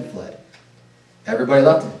forsook him and fled. Everybody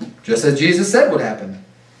left him. Just as Jesus said would happen.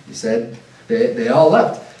 He said they all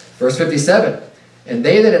left. Verse 57, And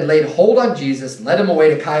they that had laid hold on Jesus led him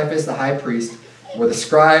away to Caiaphas the high priest, where the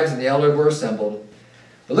scribes and the elders were assembled.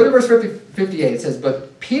 But look at verse 58. It says,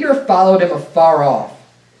 But Peter followed him afar off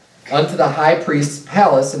unto the high priest's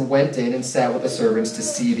palace, and went in and sat with the servants to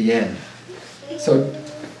see the end. So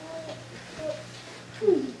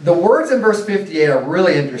the words in verse 58 are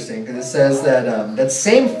really interesting, because it says that that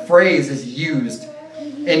same phrase is used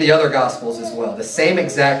in the other Gospels as well. The same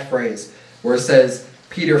exact phrase, where it says,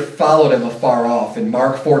 Peter followed him afar off. In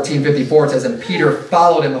Mark 14:54 it says, And Peter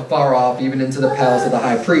followed him afar off, even into the palace of the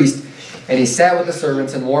high priest, and he sat with the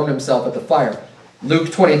servants and warmed himself at the fire. Luke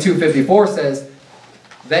 22:54 says,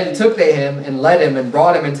 Then took they him and led him and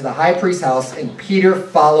brought him into the high priest's house, and Peter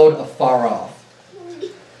followed afar off.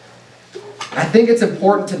 I think it's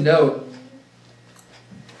important to note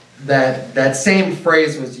that that same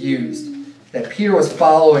phrase was used, that Peter was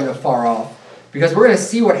following afar off, because we're going to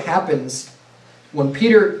see what happens when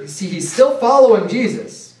Peter, he's still following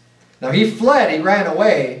Jesus. Now he fled, he ran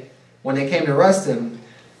away when they came to arrest him,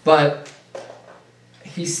 but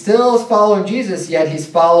he still is following Jesus, yet he's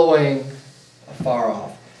following afar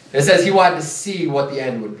off. It says he wanted to see what the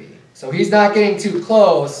end would be. So he's not getting too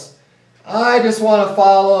close. I just want to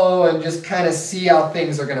follow and just kind of see how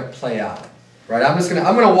things are going to play out. Right? I'm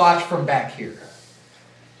going to watch from back here.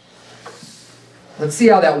 Let's see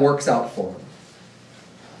how that works out for him.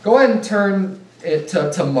 Go ahead and turn it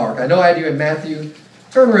to Mark. I know I had you in Matthew.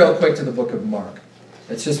 Turn real quick to the book of Mark.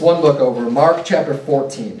 It's just one book over. Mark chapter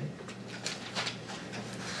 14.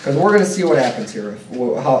 Because we're going to see what happens here.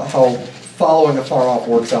 How following afar off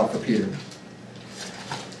works out for Peter.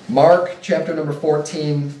 Mark chapter number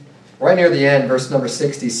 14. Right near the end, verse number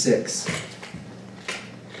 66.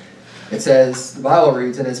 It says, the Bible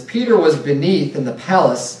reads, And as Peter was beneath in the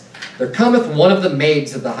palace, there cometh one of the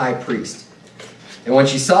maids of the high priest. And when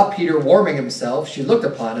she saw Peter warming himself, she looked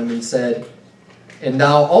upon him and said, And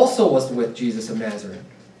thou also wast with Jesus of Nazareth.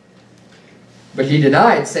 But he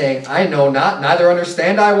denied, saying, I know not, neither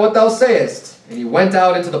understand I what thou sayest. And he went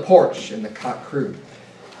out into the porch, and the cock crew.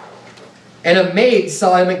 And a maid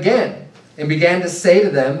saw him again, and began to say to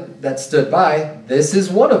them that stood by, This is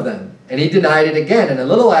one of them. And he denied it again. And a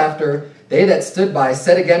little after, they that stood by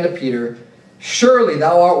said again to Peter, Surely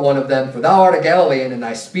thou art one of them, for thou art a Galilean, and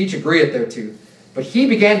thy speech agreeth thereto. But he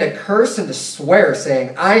began to curse and to swear,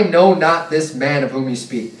 saying, I know not this man of whom you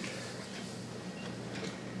speak.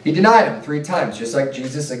 He denied him 3 times, just like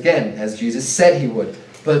Jesus again, as Jesus said he would.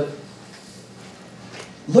 But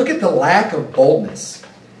look at the lack of boldness.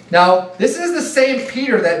 Now, this is the same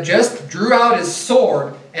Peter that just drew out his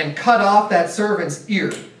sword and cut off that servant's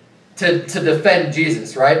ear to defend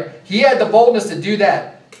Jesus, right? He had the boldness to do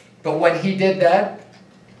that. But when he did that,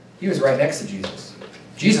 he was right next to Jesus.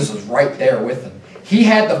 Jesus was right there with him. He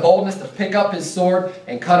had the boldness to pick up his sword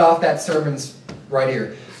and cut off that servant's right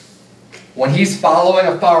ear. When he's following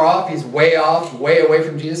afar off, he's way off, way away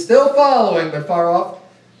from Jesus, still following, but far off.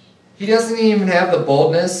 He doesn't even have the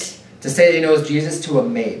boldness to say that he knows Jesus to a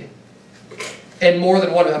maid. And more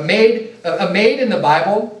than one. A maid in the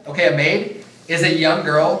Bible, okay, a maid is a young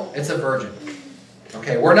girl. It's a virgin.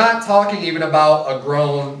 Okay, we're not talking even about a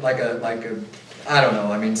grown, I don't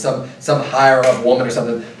know, I mean, some higher up woman or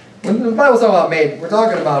something. When the Bible's talking about maid, we're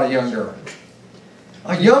talking about a young girl.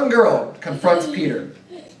 A young girl confronts Peter,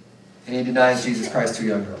 and he denies Jesus Christ to a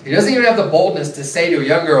young girl. He doesn't even have the boldness to say to a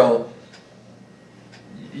young girl,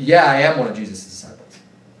 yeah, I am one of Jesus' disciples.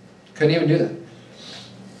 Couldn't even do that.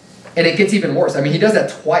 And it gets even worse. I mean, he does that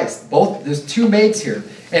twice. There's two maids here.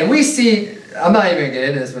 And we see, I'm not even going to get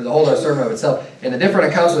into this, but the whole other sermon of itself. In the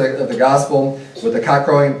different accounts of the gospel, with the cock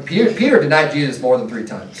crowing, Peter denied Jesus more than 3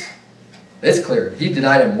 times. It's clear. He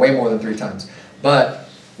denied him way more than 3 times. But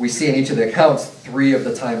we see in each of the accounts 3 of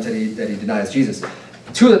the times that he denies Jesus.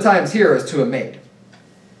 2 of the times here is to a maid.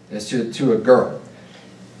 It's to a girl.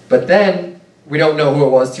 But then, we don't know who it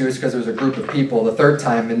was to, it's because there was a group of people. The 3rd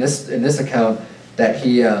time in this account that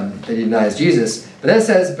he denies Jesus. But then it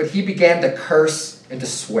says, but he began to curse and to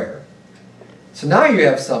swear. So now you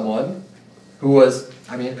have someone who was,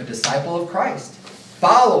 a disciple of Christ.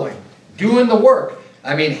 Following, doing the work.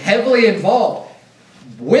 Heavily involved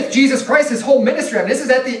with Jesus Christ, his whole ministry. This is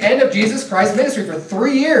at the end of Jesus Christ's ministry for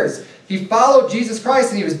 3 years. He followed Jesus Christ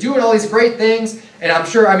and he was doing all these great things. And I'm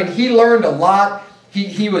sure, he learned a lot.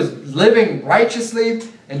 He was living righteously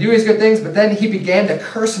and doing these good things, but then he began to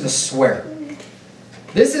curse and to swear.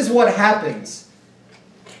 This is what happens.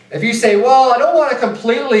 If you say, well, I don't want to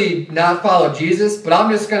completely not follow Jesus, but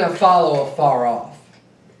I'm just going to follow afar off.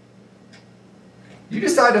 You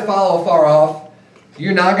decide to follow afar off,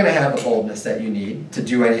 you're not going to have the boldness that you need to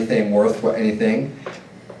do anything worth anything.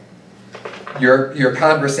 Your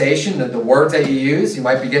conversation, the words that you use, you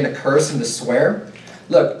might begin to curse and to swear.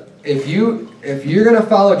 Look, if you're going to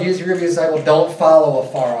follow Jesus, if you're going to be a disciple, don't follow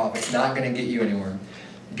afar off. It's not going to get you anywhere.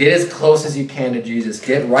 Get as close as you can to Jesus.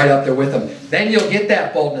 Get right up there with him. Then you'll get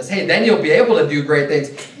that boldness. Hey, then you'll be able to do great things.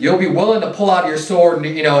 You'll be willing to pull out your sword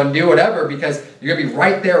and, and do whatever because you're going to be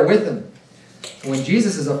right there with him. When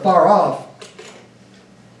Jesus is afar off,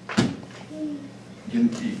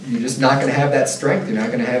 you're just not going to have that strength. You're not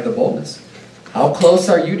going to have the boldness. How close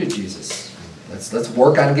are you to Jesus? Let's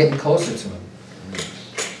work on getting closer to him.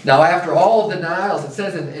 Now, after all of the denials, it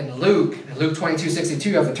says in Luke 22:62,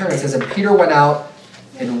 you have to turn, it says, and Peter went out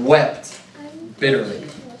and wept bitterly.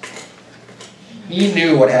 He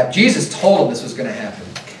knew what happened. Jesus told him this was going to happen.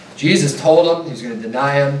 Jesus told him he was going to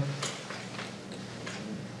deny him.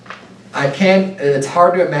 It's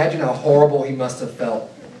hard to imagine how horrible he must have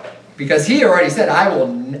felt. Because he already said, I will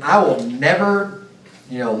never,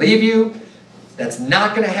 leave you. That's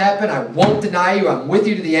not going to happen. I won't deny you. I'm with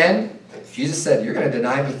you to the end. Jesus said, you're going to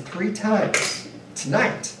deny me 3 times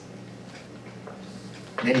tonight.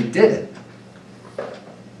 And then he did it.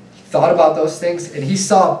 He thought about those things, and he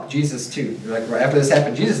saw Jesus too. After this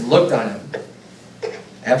happened, Jesus looked on him.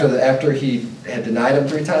 After he had denied him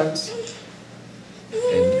 3 times.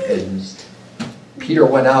 And Peter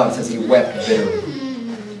went out and says he wept bitterly.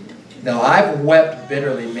 Now, I've wept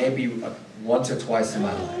bitterly maybe once or twice in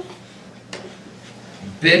my life.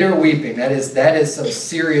 Bitter weeping. That is some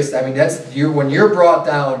serious. When you're brought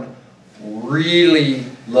down really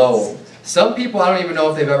low. Some people, I don't even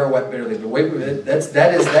know if they've ever wept bitterly, but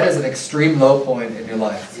that is an extreme low point in your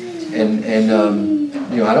life. And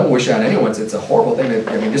I don't wish it on anyone. It's a horrible thing.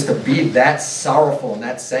 Just to be that sorrowful and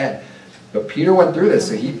that sad. But Peter went through this,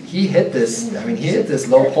 so he hit this. He hit this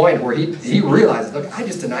low point where he realized, look, I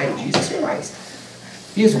just denied Jesus Christ.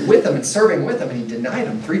 He was with him and serving with him, and he denied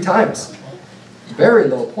him 3 times. Very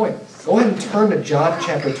low point. Go ahead and turn to John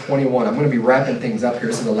chapter 21. I'm going to be wrapping things up here.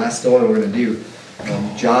 This is the last story we're going to do.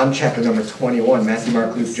 John chapter number 21. Matthew,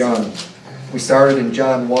 Mark, Luke, John. We started in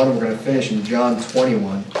John 1, and we're going to finish in John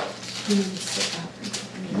 21.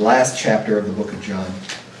 Last chapter of the book of John.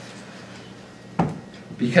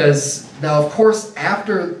 Because now, of course,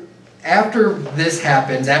 after this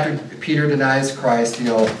happens, after Peter denies Christ,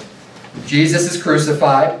 Jesus is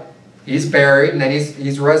crucified, he's buried, and then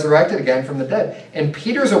he's resurrected again from the dead. And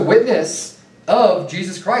Peter's a witness of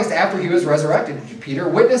Jesus Christ after he was resurrected. Peter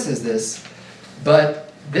witnesses this,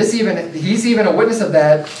 but he's even a witness of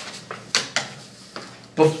that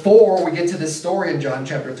before we get to this story in John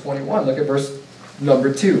chapter 21. Look at verse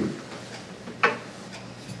number 2.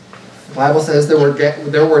 The Bible says there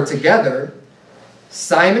were together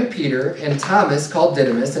Simon Peter and Thomas called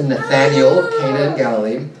Didymus and Nathanael of Cana in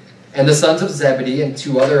Galilee and the sons of Zebedee and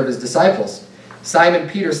 2 other of his disciples. Simon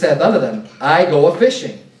Peter saith unto them, I go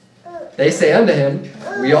a-fishing. They say unto him,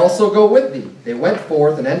 We also go with thee. They went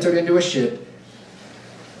forth and entered into a ship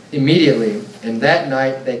immediately, and that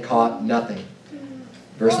night they caught nothing.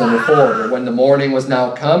 Verse number 4, But when the morning was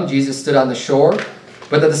now come, Jesus stood on the shore,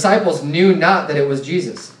 but the disciples knew not that it was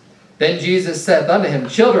Jesus. Then Jesus saith unto him,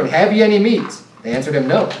 Children, have ye any meat? They answered him,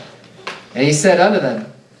 No. And he said unto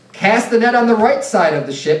them, Cast the net on the right side of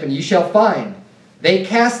the ship, and ye shall find. They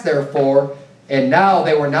cast therefore, and now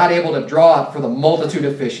they were not able to draw it for the multitude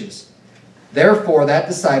of fishes. Therefore that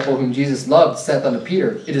disciple whom Jesus loved saith unto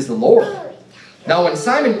Peter, It is the Lord. Now when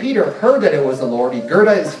Simon Peter heard that it was the Lord, he girt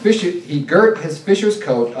his fisher's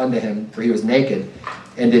coat unto him, for he was naked,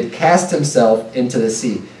 and did cast himself into the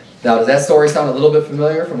sea. Now does that story sound a little bit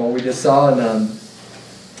familiar from what we just saw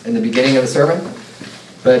in the beginning of the sermon?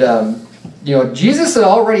 But Jesus had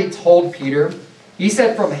already told Peter, he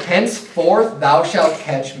said, From henceforth thou shalt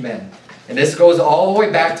catch men. And this goes all the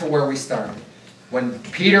way back to where we started. When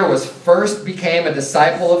Peter first became a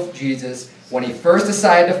disciple of Jesus, when he first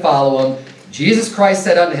decided to follow him, Jesus Christ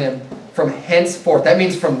said unto him, From henceforth, that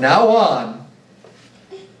means from now on,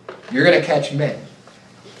 you're going to catch men.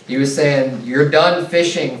 He was saying, you're done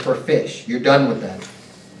fishing for fish. You're done with that.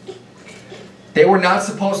 They were not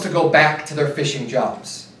supposed to go back to their fishing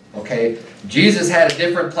jobs. Okay? Jesus had a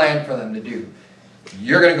different plan for them to do.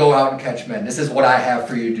 You're going to go out and catch men. This is what I have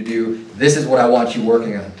for you to do. This is what I want you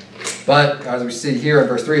working on. But as we see here in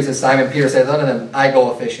verse 3, it says, Simon Peter says unto them, I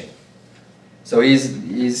go a-fishing. So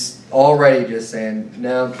he's already just saying,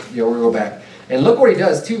 no, we're going to go back. And look what he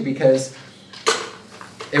does too, because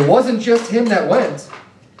it wasn't just him that went.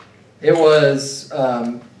 It was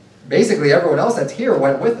basically everyone else that's here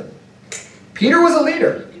went with him. Peter was a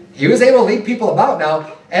leader. He was able to lead people about.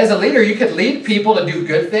 Now, as a leader, you can lead people to do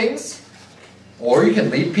good things, or you can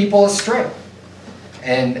lead people astray.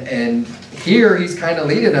 And here he's kind of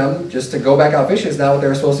leading them just to go back out fishing is not what they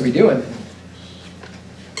were supposed to be doing.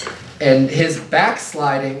 And his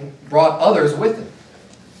backsliding brought others with him.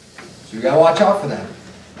 So you got to watch out for that.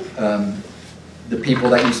 The people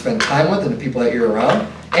that you spend time with and the people that you're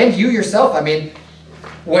around. And you yourself. I mean,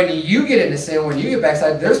 when you get into sin, when you get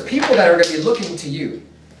backslide, there's people that are going to be looking to you.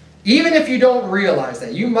 Even if you don't realize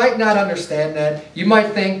that. You might not understand that. You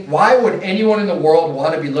might think, why would anyone in the world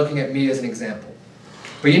want to be looking at me as an example?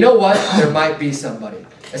 But you know what? There might be somebody.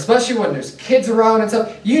 Especially when there's kids around and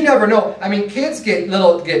stuff. You never know. I mean, kids get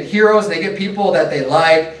heroes. They get people that they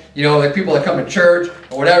like. Like people that come to church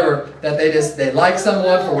or whatever. That they like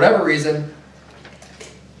someone for whatever reason.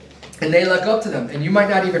 And they look up to them. And you might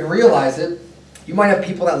not even realize it. You might have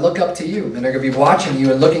people that look up to you. And they're going to be watching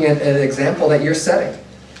you and looking at an example that you're setting.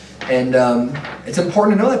 And it's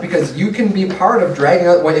important to know that because you can be part of dragging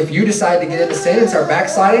out. If you decide to get into sin and start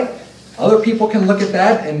backsliding, other people can look at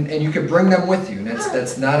that and you can bring them with you. And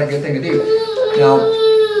that's not a good thing to do.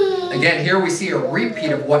 Now, again, here we see a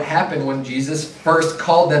repeat of what happened when Jesus first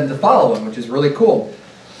called them to follow him, which is really cool.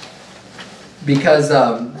 Because,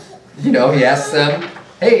 he asks them,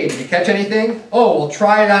 hey, did you catch anything? Oh, well,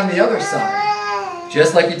 try it on the other side.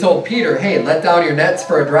 Just like he told Peter, hey, let down your nets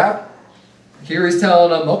for a draught. Here he's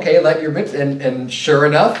telling them, okay, let your mitts, and sure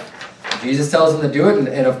enough, Jesus tells them to do it,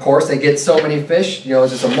 and of course they get so many fish,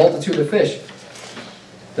 it's just a multitude of fish.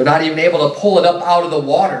 They're not even able to pull it up out of the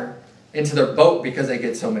water into their boat because they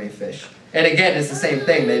get so many fish. And again, it's the same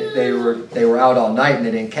thing. They were out all night and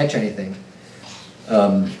they didn't catch anything.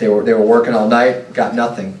 They were working all night, got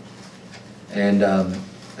nothing. And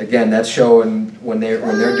again, that's showing when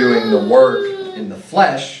they're doing the work in the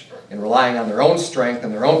flesh and relying on their own strength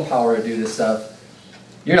and their own power to do this stuff,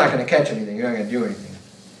 you're not going to catch anything. You're not going to do anything.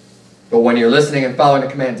 But when you're listening and following the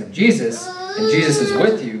commands of Jesus, and Jesus is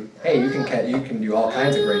with you, hey, you can do all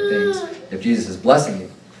kinds of great things if Jesus is blessing you.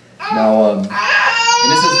 Now, and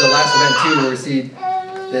this is the last event too, where we see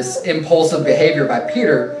this impulsive behavior by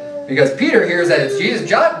Peter, because Peter hears that it's Jesus.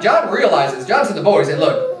 John realizes, John's in the boat. He said,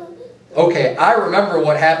 look, okay, I remember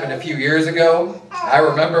what happened a few years ago. I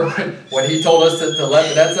remember when he told us to let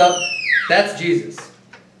the nets up. That's Jesus.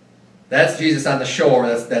 That's Jesus on the shore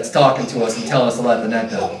that's talking to us and telling us to let the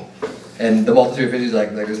net down. And the multitude of fish is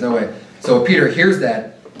like, there's no way. So when Peter hears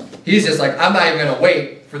that, he's just like, I'm not even going to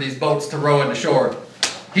wait for these boats to row in the shore.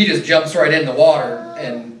 He just jumps right in the water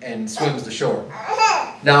and swims to shore.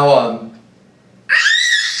 Now, and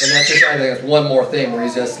that's just, I think that's one more thing where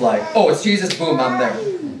he's just like, oh, it's Jesus, boom, I'm there.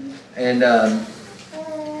 And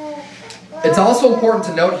it's also important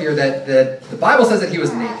to note here that the Bible says that he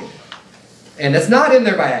was naked. And it's not in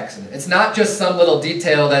there by accident. It's not just some little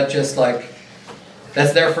detail that just like,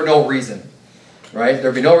 that's there for no reason. Right?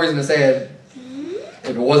 There'd be no reason to say it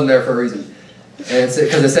if it wasn't there for a reason. And it's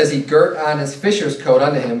because it says he girt on his fisher's coat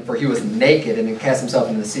unto him, for he was naked, and he cast himself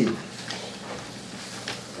into the sea.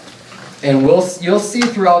 And you'll see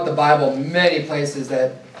throughout the Bible many places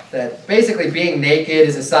that basically being naked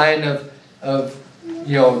is a sign of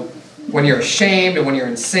when you're ashamed and when you're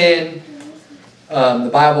in sin. The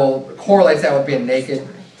Bible correlates that with being naked.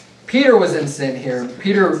 Peter was in sin here.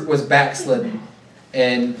 Peter was backslidden.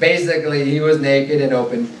 And basically, he was naked and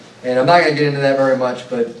open. And I'm not going to get into that very much,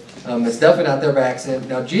 but it's definitely not there by accident.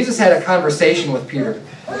 Now, Jesus had a conversation with Peter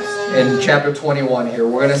in chapter 21 here.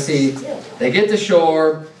 We're going to see, they get to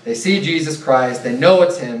shore, they see Jesus Christ, they know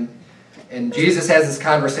it's him, and Jesus has this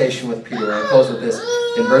conversation with Peter. I'll close with this.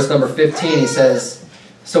 In verse number 15, he says,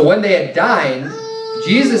 "So when they had dined,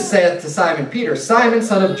 Jesus said to Simon Peter, Simon,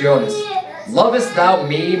 son of Jonas, lovest thou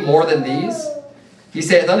me more than these? He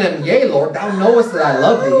saith unto him, Yea, Lord, thou knowest that I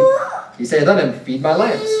love thee. He saith unto him, Feed my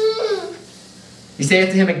lambs. He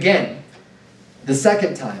saith to him again, the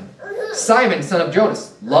second time, Simon, son of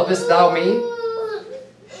Jonas, lovest thou me?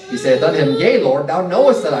 He saith unto him, Yea, Lord, thou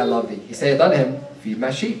knowest that I love thee. He saith unto him, Feed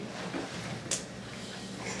my sheep.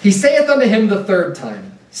 He saith unto him the third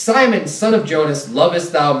time, Simon, son of Jonas,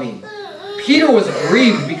 lovest thou me? Peter was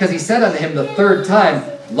grieved because he said unto him the third time,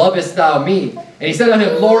 Lovest thou me? And he said unto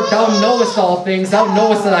him, Lord, thou knowest all things, thou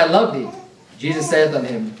knowest that I love thee. Jesus saith unto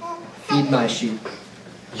him, Feed my sheep.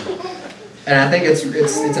 And I think it's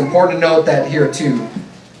important to note that here too.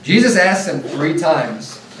 Jesus asked him 3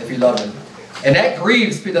 times if he loved him. And that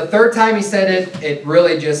grieves. The third time he said it, it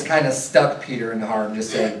really just kind of stuck Peter in the heart and just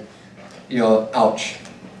said, ouch.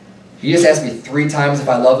 He just asked me 3 times if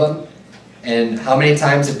I love him. And how many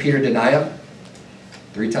times did Peter deny him?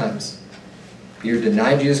 3 times. Peter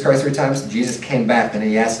denied Jesus Christ 3 times. Jesus came back and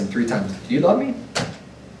he asked him 3 times, Do you love me?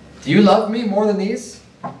 Do you love me more than these?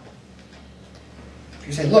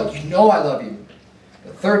 Peter said, Look, you know I love you.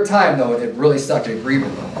 The third time, though, it really stuck. It grieved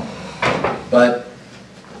him. But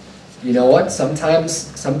you know what?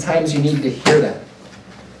 Sometimes you need to hear that.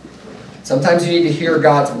 Sometimes you need to hear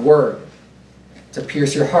God's word to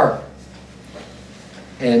pierce your heart.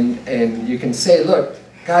 And you can say, look,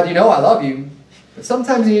 God, you know I love you. But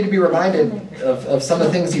sometimes you need to be reminded of some of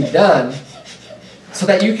the things you've done so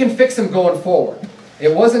that you can fix them going forward.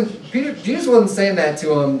 Jesus wasn't saying that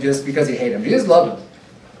to him just because he hated him. Jesus loved him.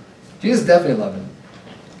 Jesus definitely loved him.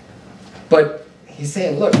 But he's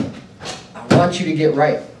saying, look, I want you to get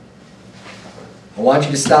right. I want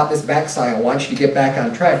you to stop this backsliding. I want you to get back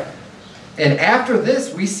on track. And after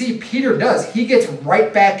this, we see Peter does. He gets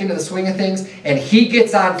right back into the swing of things, and he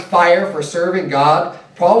gets on fire for serving God,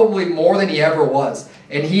 probably more than he ever was.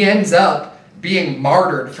 And he ends up being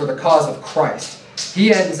martyred for the cause of Christ.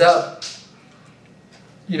 He ends up,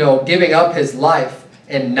 giving up his life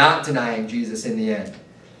and not denying Jesus in the end.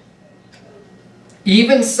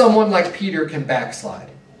 Even someone like Peter can backslide.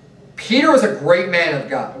 Peter was a great man of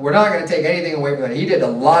God. We're not going to take anything away from that. He did a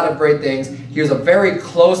lot of great things. He was a very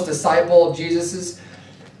close disciple of Jesus's,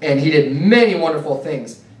 and he did many wonderful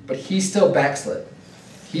things. But he still backslid.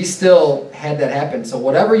 He still had that happen. So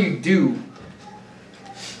whatever you do,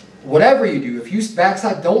 if you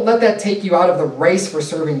backslide, don't let that take you out of the race for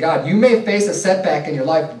serving God. You may face a setback in your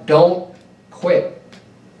life. Don't quit.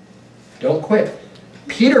 Don't quit.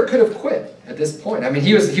 Peter could have quit at this point. I mean,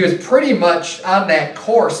 he was pretty much on that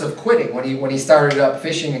course of quitting when he started up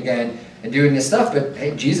fishing again and doing this stuff. But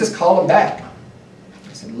hey, Jesus called him back.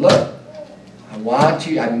 He said, look, I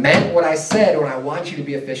meant what I said when I want you to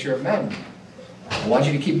be a fisher of men. I want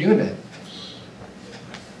you to keep doing that.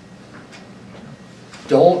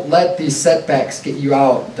 Don't let these setbacks get you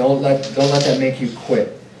out. Don't let that make you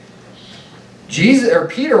quit.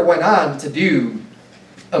 Peter went on to do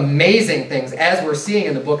amazing things, as we're seeing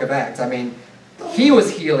in the book of Acts. I mean, he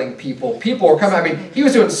was healing people. People were coming. I mean, he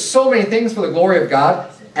was doing so many things for the glory of God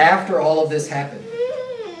after all of this happened.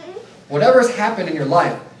 Whatever's happened in your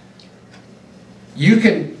life, you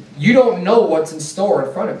don't know what's in store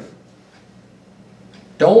in front of you.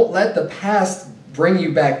 Don't let the past bring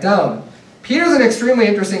you back down. Peter's an extremely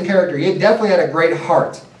interesting character. He definitely had a great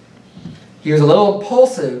heart. He was a little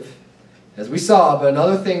impulsive, as we saw, but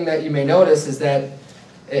another thing that you may notice is that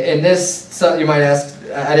in this, you might ask,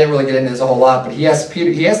 I didn't really get into this a whole lot, but he asked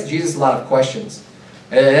Jesus a lot of questions.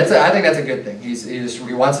 And I think that's a good thing.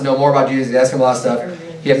 He wants to know more about Jesus. He's asking him a lot of stuff.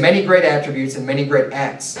 He had many great attributes and many great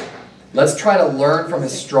acts. Let's try to learn from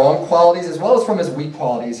his strong qualities as well as from his weak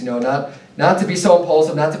qualities. Not to be so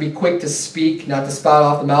impulsive, not to be quick to speak, not to spout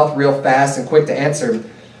off the mouth real fast and quick to answer,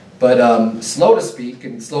 but slow to speak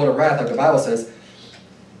and slow to wrath, like the Bible says.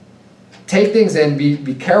 Take things in.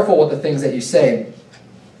 Be careful with the things that you say.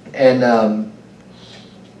 And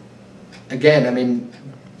again, I mean,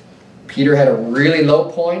 Peter had a really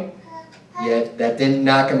low point, yet that didn't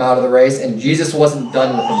knock him out of the race, and Jesus wasn't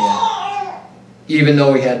done with him yet. Even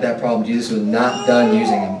though he had that problem, Jesus was not done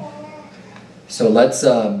using him. So let's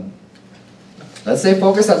stay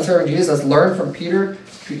focused on serving Jesus. Let's learn from Peter.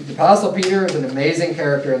 The Apostle Peter is an amazing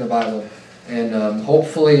character in the Bible, and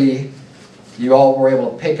hopefully you all were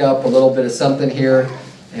able to pick up a little bit of something here.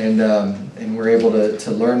 and we're able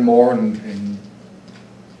to learn more, and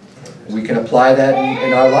we can apply that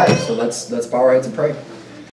in our lives. So let's bow our heads and pray.